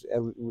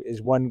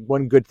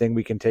one good thing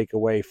we can take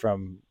away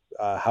from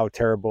how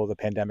terrible the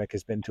pandemic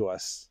has been to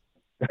us.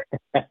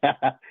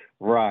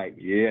 Right.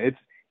 Yeah. It's,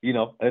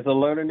 it's a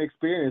learning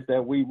experience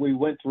that we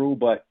went through,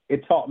 but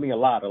it taught me a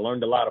lot. I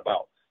learned a lot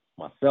about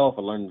myself.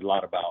 I learned a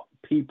lot about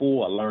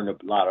people. I learned a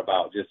lot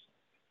about just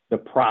the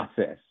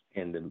process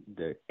and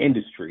the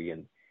industry.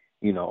 And,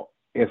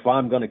 if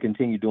I'm going to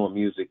continue doing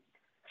music,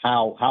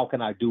 how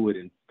can I do it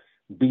and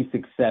be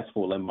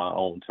successful in my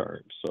own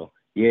terms? So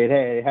yeah,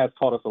 it has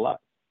taught us a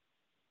lot.